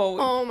 So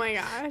oh my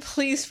gosh.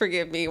 Please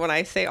forgive me when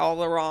I say all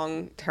the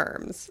wrong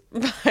terms.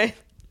 But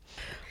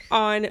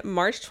on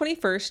March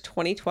 21st,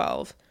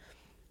 2012,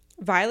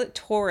 Violet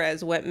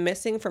Torres went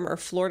missing from her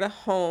Florida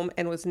home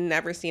and was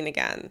never seen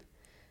again.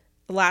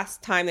 The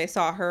last time they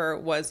saw her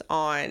was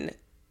on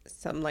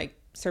some like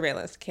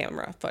surveillance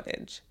camera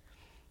footage.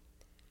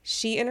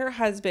 She and her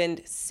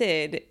husband,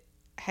 Cid,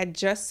 had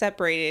just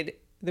separated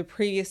the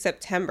previous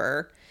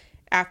September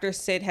after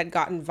Cid had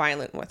gotten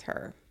violent with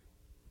her.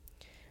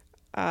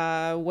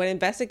 When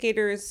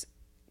investigators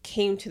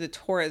came to the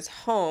Torres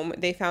home,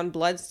 they found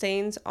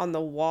bloodstains on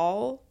the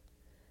wall,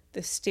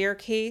 the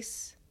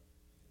staircase,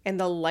 and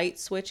the light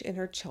switch in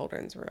her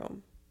children's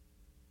room.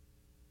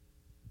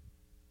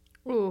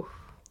 Ooh.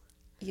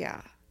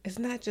 Yeah.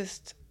 Isn't that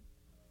just...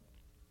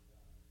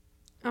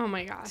 Oh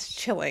my gosh. It's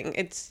chilling.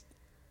 It's...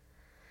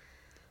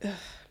 Ugh.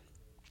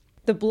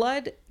 The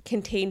blood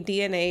contained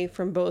DNA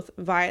from both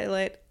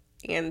Violet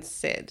and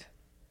Cid.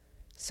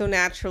 So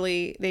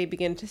naturally, they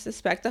begin to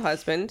suspect the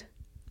husband.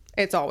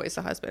 It's always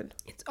the husband.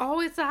 It's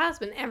always the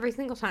husband, every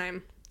single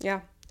time. Yeah.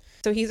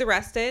 So he's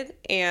arrested,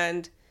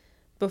 and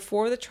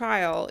before the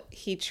trial,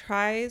 he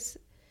tries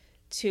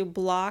to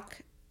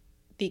block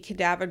the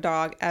cadaver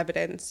dog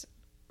evidence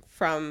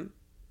from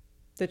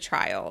the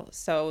trial.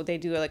 So they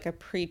do like a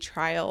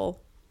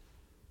pre-trial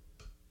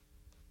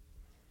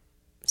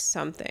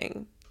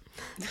something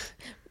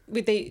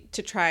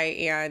to try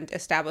and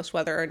establish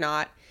whether or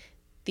not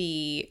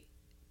the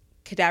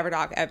cadaver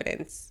dog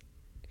evidence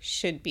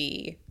should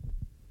be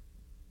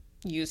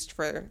used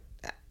for,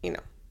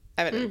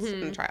 evidence in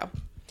the trial.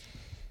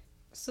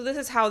 So this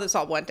is how this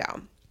all went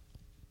down.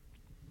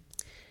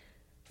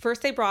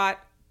 First, the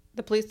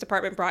police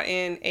department brought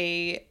in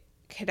a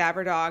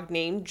cadaver dog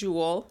named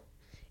Jewel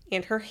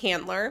and her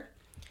handler.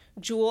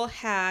 Jewel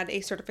had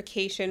a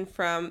certification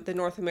from the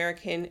North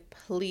American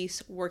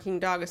Police Working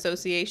Dog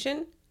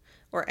Association,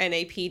 or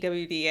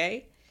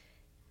NAPWDA.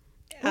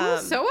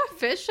 So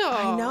official.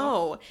 I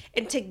know.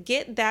 And to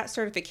get that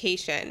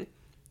certification,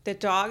 the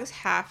dogs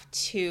have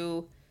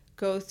to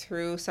go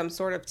through some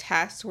sort of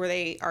test where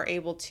they are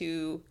able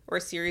to, or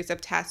a series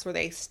of tests where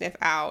they sniff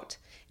out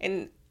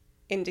and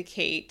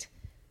indicate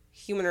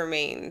human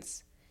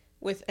remains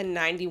with a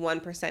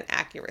 91%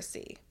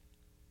 accuracy.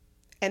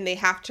 And they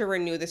have to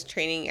renew this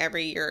training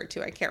every year or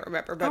two. I can't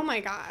remember. But oh my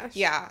gosh.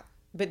 Yeah.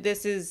 But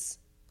this is...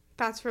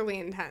 That's really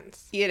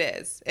intense. It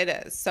is. It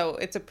is. So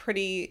it's a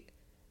pretty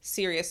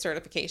serious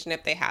certification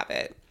if they have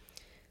it.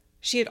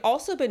 She had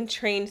also been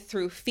trained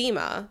through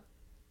FEMA.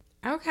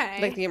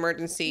 Okay. Like the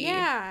emergency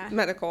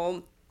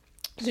medical.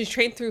 So she's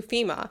trained through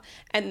FEMA.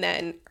 And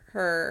then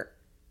her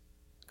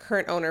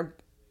current owner,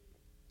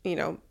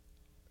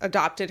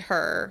 adopted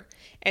her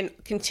and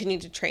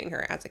continued to train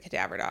her as a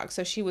cadaver dog.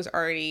 So she was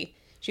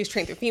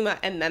trained through FEMA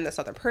and then this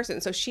other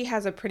person. So she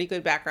has a pretty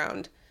good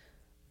background.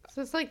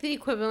 So it's like the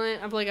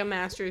equivalent of like a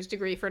master's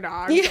degree for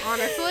dogs,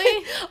 honestly.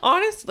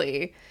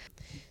 Honestly.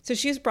 So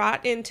she was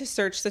brought in to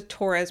search the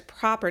Torres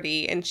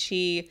property, and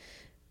she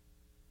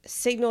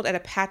signaled at a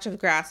patch of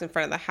grass in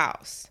front of the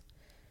house.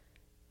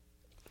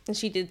 And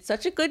she did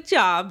such a good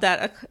job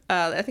that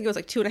I think it was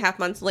like 2.5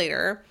 months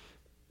later,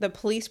 the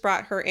police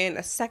brought her in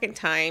a second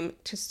time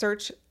to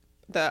search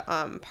the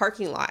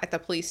parking lot at the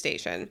police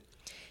station.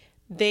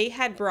 They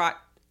had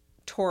brought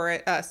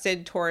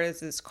Cid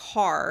Torres's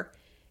car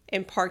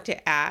and parked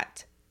it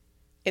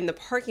in the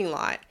parking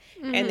lot.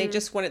 Mm-hmm. And they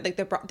just wanted,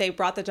 they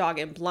brought the dog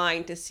in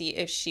blind to see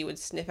if she would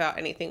sniff out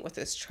anything with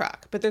this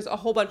truck. But there's a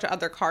whole bunch of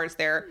other cars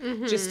there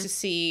just to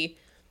see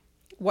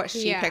what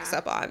she picks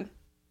up on.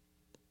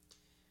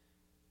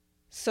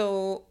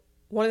 So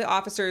one of the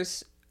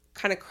officers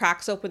kind of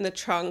cracks open the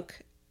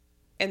trunk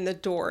and the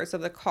doors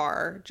of the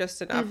car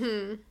just enough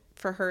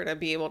for her to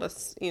be able to,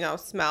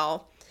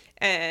 smell.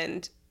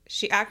 And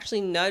she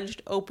actually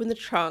nudged open the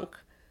trunk,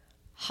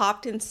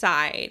 hopped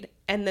inside,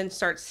 and then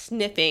starts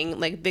sniffing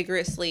like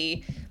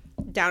vigorously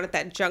down at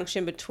that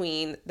junction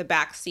between the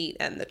back seat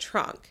and the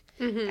trunk.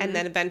 And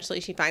then eventually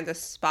she finds a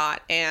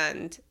spot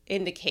and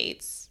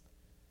indicates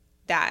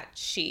that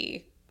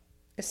she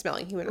is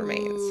smelling human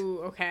remains.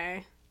 Ooh,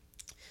 okay.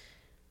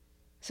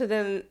 So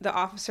then the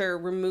officer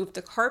removed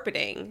the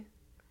carpeting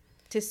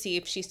to see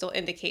if she still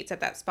indicates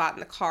at that spot in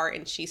the car,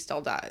 and she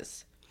still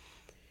does.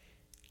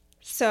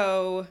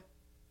 So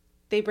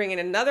They bring in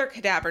another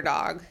cadaver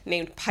dog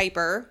named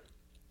Piper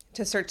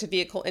to search the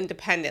vehicle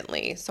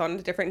independently. So on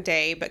a different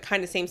day, but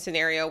kind of same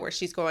scenario where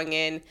she's going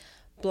in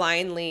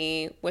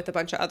blindly with a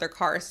bunch of other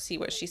cars to see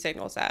what she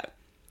signals at.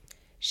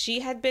 She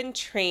had been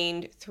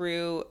trained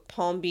through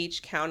Palm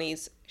Beach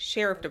County's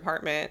Sheriff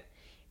Department,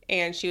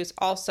 and she was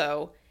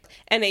also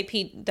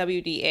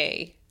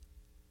NAPWDA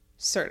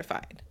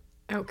certified.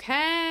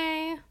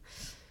 Okay.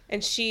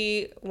 And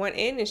she went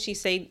in and she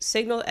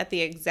signaled at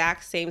the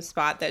exact same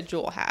spot that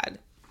Jewel had.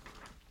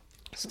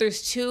 So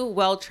there's two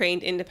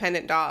well-trained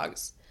independent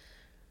dogs.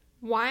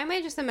 Why am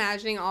I just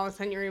imagining all of a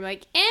sudden you're gonna be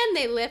like, and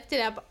they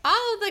lifted up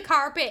all of the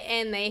carpet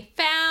and they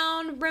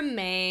found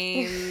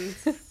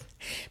remains.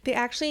 They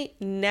actually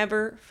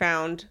never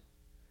found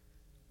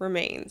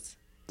remains.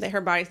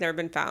 Her body's never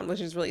been found,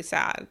 which is really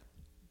sad.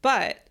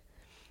 But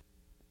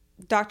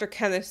Dr.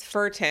 Kenneth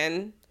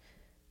Furton,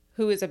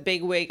 who is a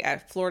bigwig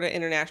at Florida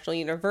International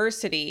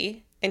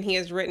University, and he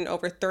has written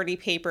over 30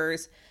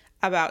 papers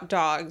about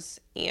dogs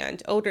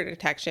and odor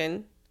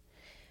detection,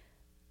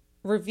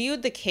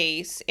 reviewed the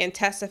case and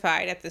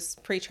testified at this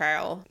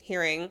pretrial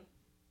hearing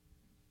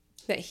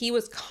that he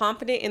was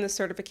confident in the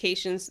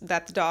certifications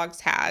that the dogs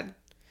had.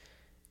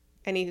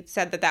 And he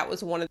said that that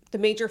was one of the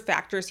major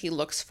factors he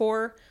looks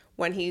for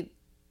when he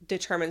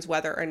determines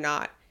whether or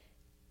not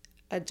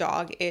a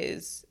dog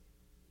is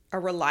a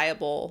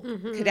reliable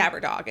cadaver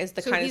dog, is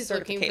the kind of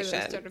certification. Looking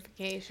for the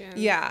certification.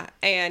 Yeah.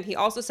 And he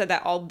also said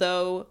that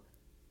although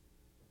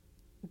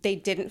they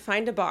didn't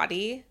find a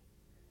body,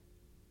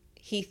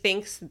 he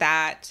thinks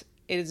that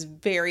it is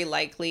very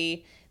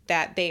likely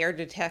that they are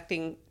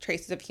detecting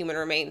traces of human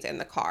remains in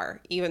the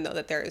car, even though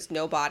that there is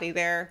no body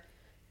there.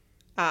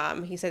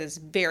 He said it's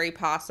very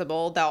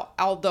possible, that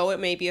although it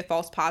may be a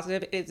false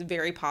positive, it is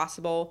very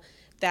possible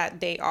that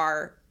they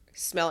are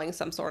smelling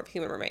some sort of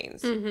human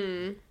remains.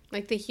 Mm-hmm.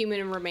 Like the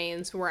human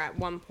remains were at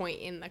one point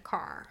in the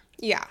car.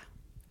 Yeah.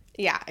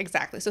 Yeah,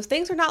 exactly. So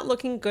things are not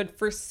looking good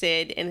for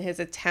Cid in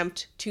his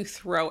attempt to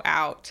throw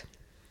out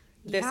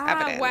this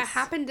evidence. What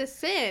happened to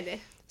Cid?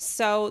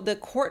 So the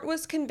court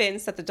was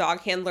convinced that the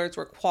dog handlers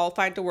were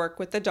qualified to work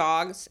with the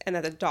dogs and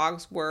that the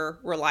dogs were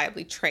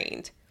reliably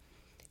trained.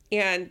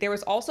 And there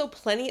was also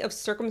plenty of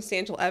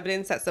circumstantial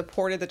evidence that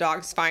supported the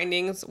dog's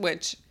findings,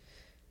 which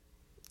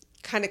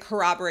kind of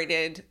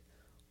corroborated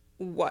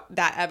what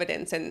that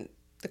evidence, and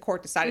the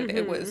court decided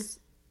it was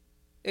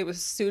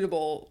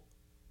suitable,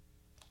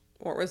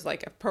 or was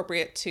like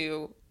appropriate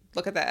to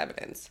look at that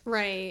evidence.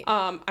 Right.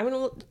 I'm going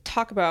to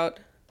talk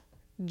about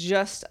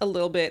just a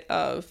little bit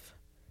of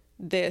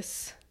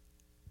this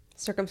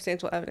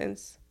circumstantial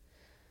evidence,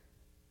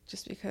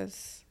 just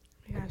because.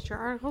 Yeah, your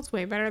article's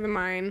way better than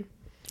mine.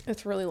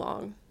 It's really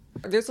long.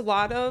 There's a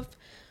lot of,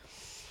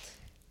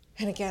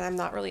 and again, I'm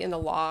not really into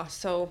law,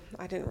 so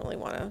I didn't really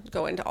want to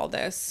go into all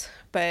this,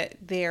 but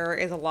there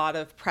is a lot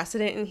of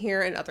precedent in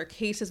here and other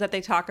cases that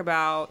they talk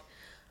about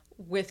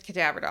with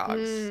cadaver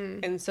dogs.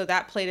 And so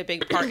that played a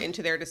big part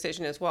into their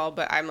decision as well,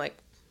 but I'm like,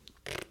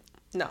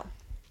 no.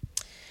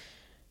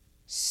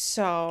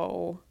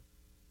 So.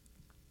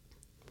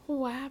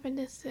 What happened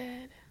to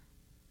Cid?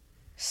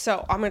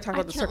 So I'm going to talk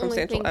about the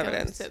circumstantial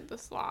evidence. I Cid the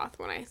Sloth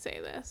when I say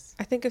this.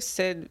 I think of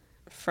Cid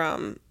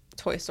from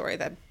Toy Story,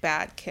 that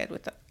bad kid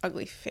with the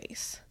ugly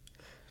face.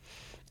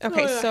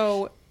 Okay,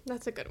 so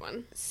that's a good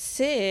one.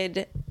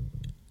 Cid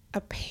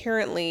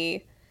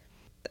apparently,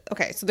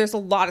 okay, so there's a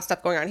lot of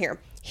stuff going on here.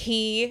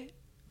 He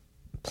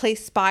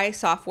placed spy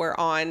software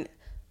on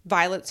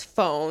Violet's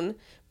phone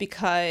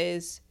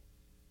because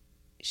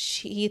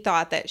he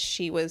thought that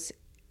she was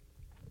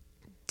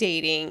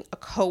dating a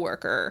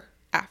coworker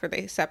after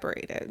they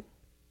separated.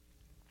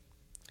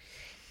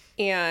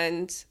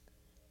 And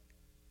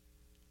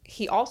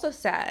he also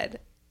said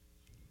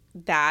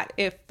that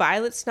if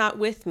Violet's not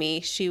with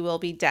me, she will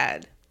be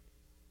dead.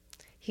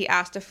 He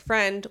asked a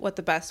friend what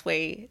the best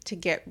way to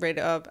get rid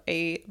of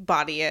a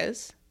body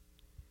is.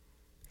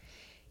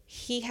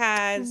 He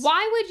has...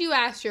 Why would you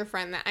ask your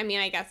friend that? I mean,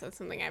 I guess that's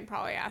something I'd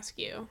probably ask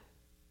you.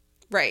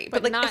 Right.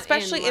 But like,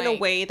 especially in a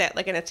way that,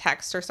 like, in a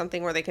text or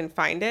something where they can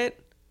find it.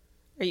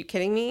 Are you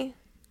kidding me?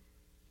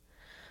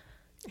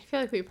 I feel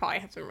like we probably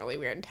have some really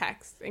weird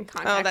texts in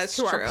context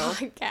to our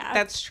podcast.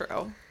 That's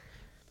true.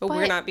 But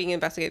we're not being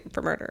investigated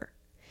for murder.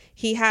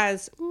 He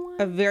has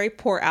a very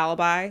poor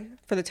alibi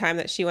for the time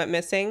that she went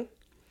missing.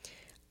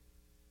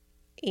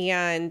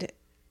 And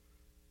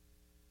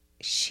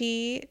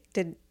she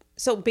did...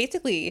 So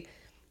basically,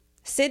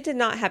 Cid did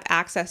not have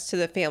access to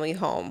the family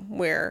home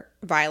where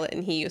Violet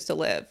and he used to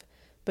live.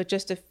 But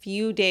just a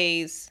few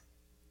days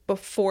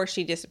before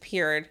she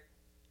disappeared,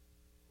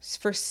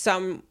 for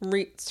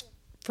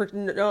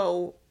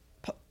no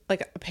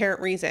apparent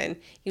reason,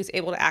 he was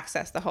able to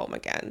access the home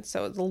again.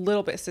 So it's a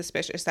little bit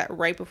suspicious that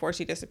right before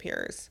she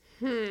disappears,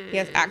 he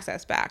has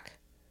access back.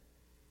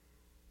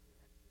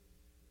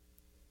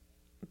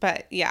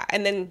 But yeah,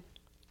 and then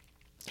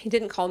he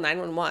didn't call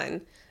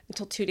 911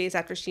 until 2 days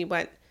after she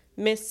went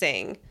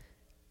missing.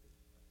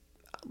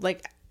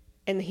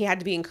 And he had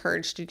to be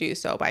encouraged to do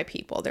so by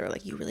people. They were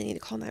like, "You really need to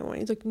call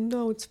 911." He's like,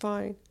 "No, it's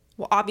fine."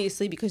 Well,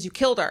 obviously, because you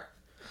killed her.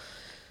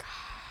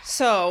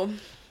 So,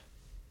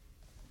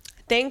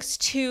 thanks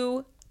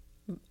to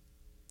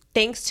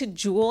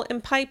Jewel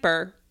and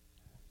Piper,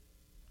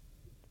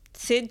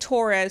 Cid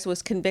Torrez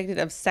was convicted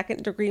of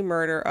second-degree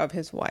murder of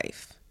his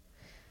wife.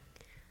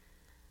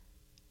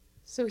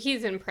 So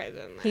he's in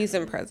prison then. He's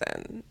in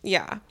prison,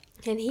 yeah.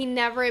 And he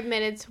never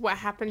admitted to what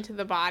happened to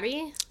the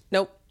body?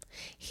 Nope.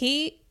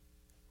 He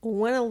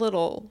went a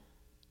little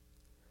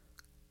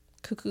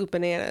cuckoo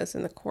bananas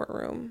in the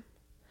courtroom.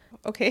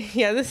 Okay,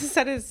 yeah, this is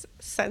at his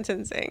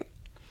sentencing.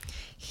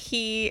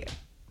 He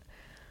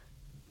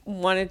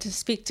wanted to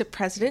speak to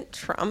President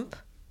Trump.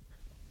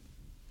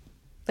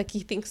 Like,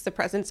 he thinks the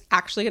president's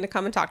actually going to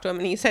come and talk to him.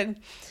 And he said,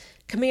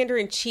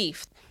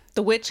 "Commander-in-Chief,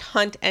 the witch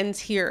hunt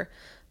ends here.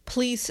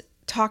 Please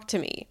talk to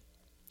me."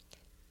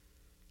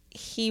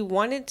 He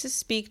wanted to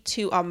speak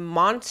to a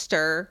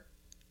monster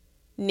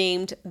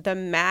named the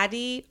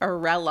Maddie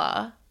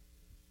Arella.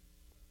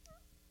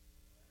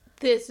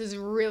 This is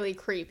really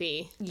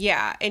creepy.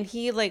 Yeah, and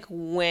he, like,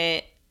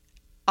 went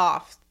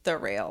off the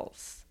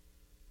rails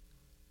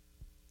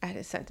at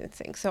his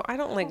sentencing. So I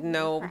don't, like,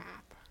 know.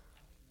 Crap.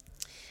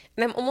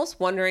 And I'm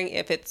almost wondering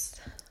if it's...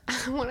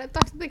 I want to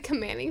talk to the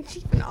commanding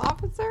chief and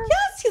officer.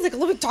 Yes, he's like,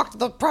 "Let me talk to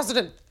the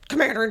president,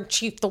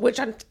 commander-in-chief, the witch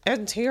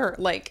ends here."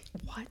 Like,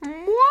 what?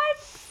 What?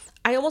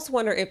 I almost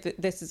wonder if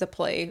this is a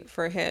play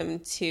for him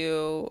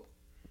to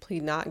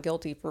plead not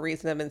guilty for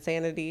reason of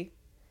insanity,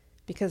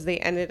 because they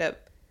ended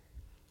up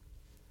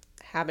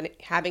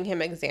having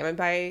him examined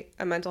by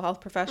a mental health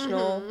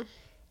professional.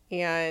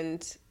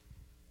 Mm-hmm.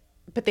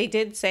 But they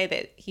did say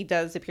that he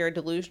does appear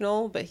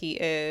delusional, but he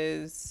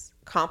is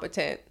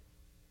competent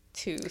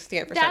to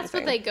stand for That's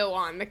sentencing. what they go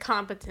on, the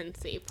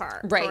competency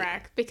part, right?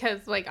 Correct?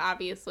 Because, like,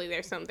 obviously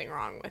there's something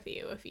wrong with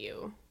you if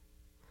you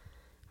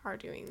are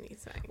doing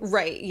these things.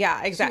 Right,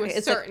 yeah, exactly. To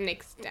a certain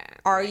extent.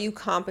 Are you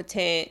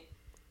competent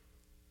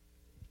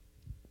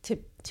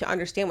to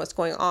understand what's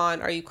going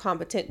on? Are you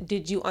competent?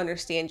 Did you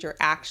understand your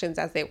actions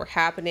as they were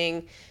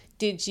happening?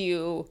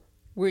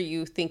 Were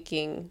you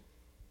thinking,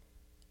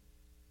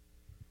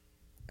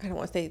 I don't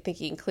want to say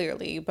thinking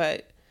clearly,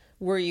 but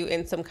were you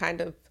in some kind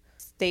of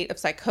state of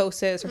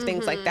psychosis or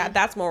things like that?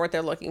 That's more what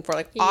they're looking for.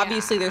 Like,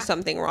 obviously there's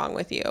something wrong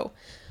with you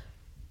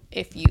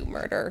if you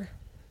murder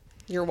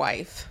your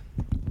wife.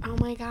 Oh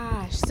my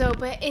gosh. So,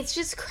 but it's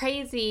just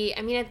crazy.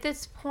 I mean, at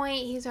this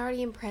point, he's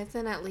already in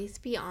prison. At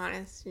least be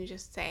honest and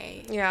just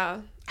say.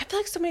 Yeah. I feel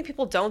like so many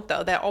people don't,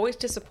 though. That always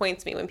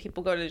disappoints me when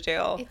people go to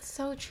jail. It's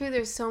so true.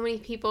 There's so many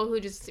people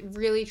who just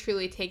really,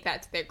 truly take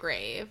that to their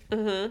grave.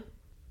 Mm-hmm.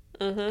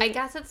 Mm-hmm. I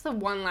guess it's the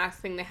one last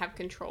thing they have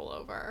control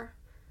over.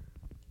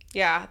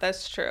 Yeah,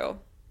 that's true.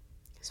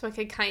 So I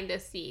could kind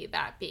of see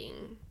that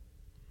being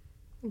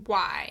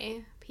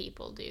why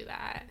people do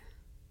that.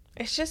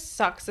 It just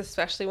sucks,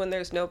 especially when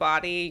there's no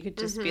body. You could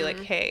just be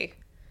like, "Hey,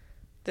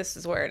 this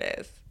is where it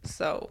is."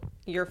 So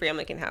your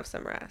family can have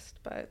some rest,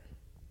 but...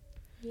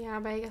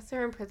 Yeah, but I guess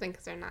they're in prison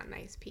because they're not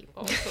nice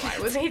people. So why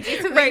would they do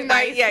something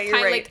nice? Right, yeah, you're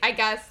right. Like, I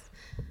guess,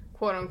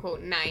 quote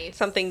unquote, nice.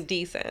 Something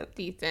decent.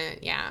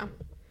 Decent, yeah.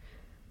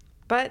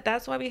 But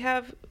that's why we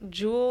have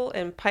Jewel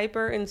and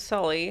Piper and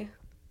Sully.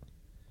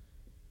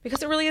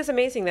 Because it really is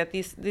amazing that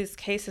these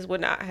cases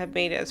would not have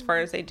made it as far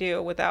as they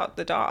do without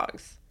the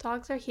dogs.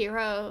 Dogs are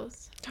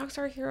heroes. Dogs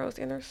are heroes,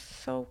 and they're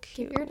so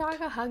cute. Give your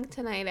dog a hug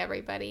tonight,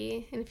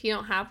 everybody. And if you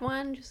don't have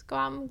one, just go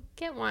out and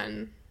get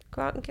one.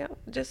 Go out and get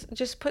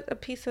just put a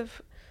piece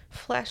of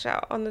flesh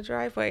out on the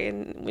driveway,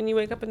 and when you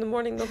wake up in the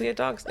morning, there'll be a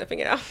dog sniffing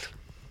it out.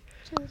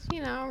 Just,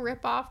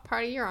 rip off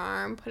part of your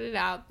arm, put it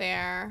out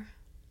there.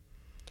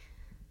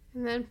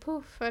 And then,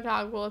 poof, a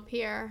dog will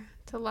appear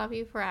to love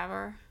you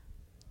forever.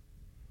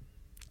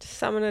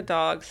 Summon a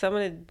dog.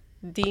 Summon a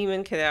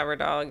demon cadaver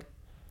dog.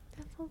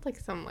 That sounds like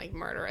some,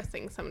 murderous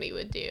thing somebody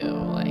would do.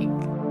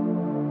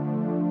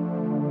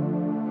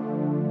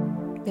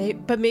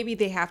 But maybe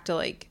they have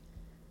to,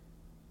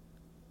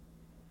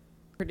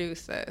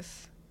 produce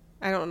this.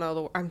 I don't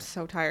know. I'm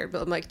so tired.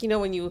 But I'm like,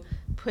 when you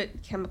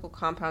put chemical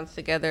compounds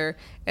together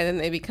and then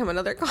they become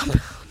another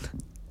compound.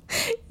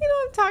 You know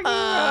what I'm talking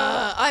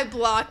about? I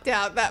blocked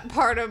out that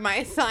part of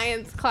my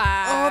science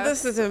class. Oh,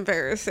 this is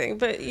embarrassing.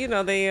 But,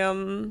 they,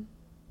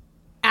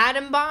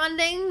 Atom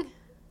bonding?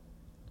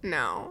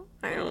 No,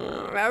 I don't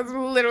know. That was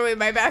literally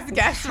my best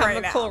guess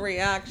right now. Chemical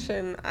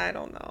reaction. I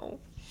don't know.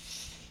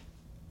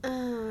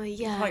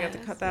 Yeah. I got to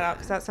cut that out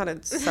because that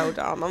sounded so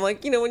dumb. I'm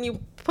like, when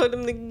you put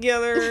them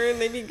together and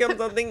they become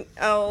something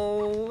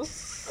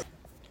else.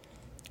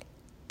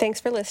 Thanks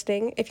for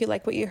listening. If you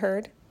like what you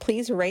heard,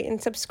 please rate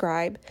and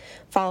subscribe.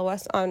 Follow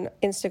us on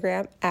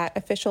Instagram at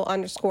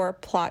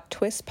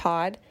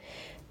official_plot_twist_pod.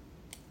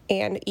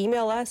 And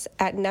email us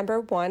at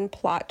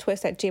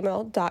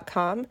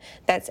number1plottwist@gmail.com.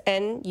 That's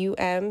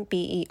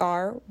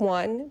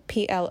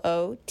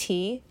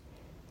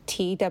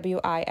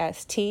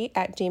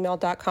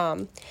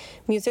number1plotTWIST@gmail.com.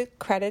 Music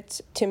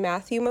credits to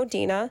Matthew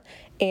Modena,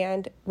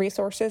 and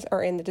resources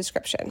are in the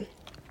description.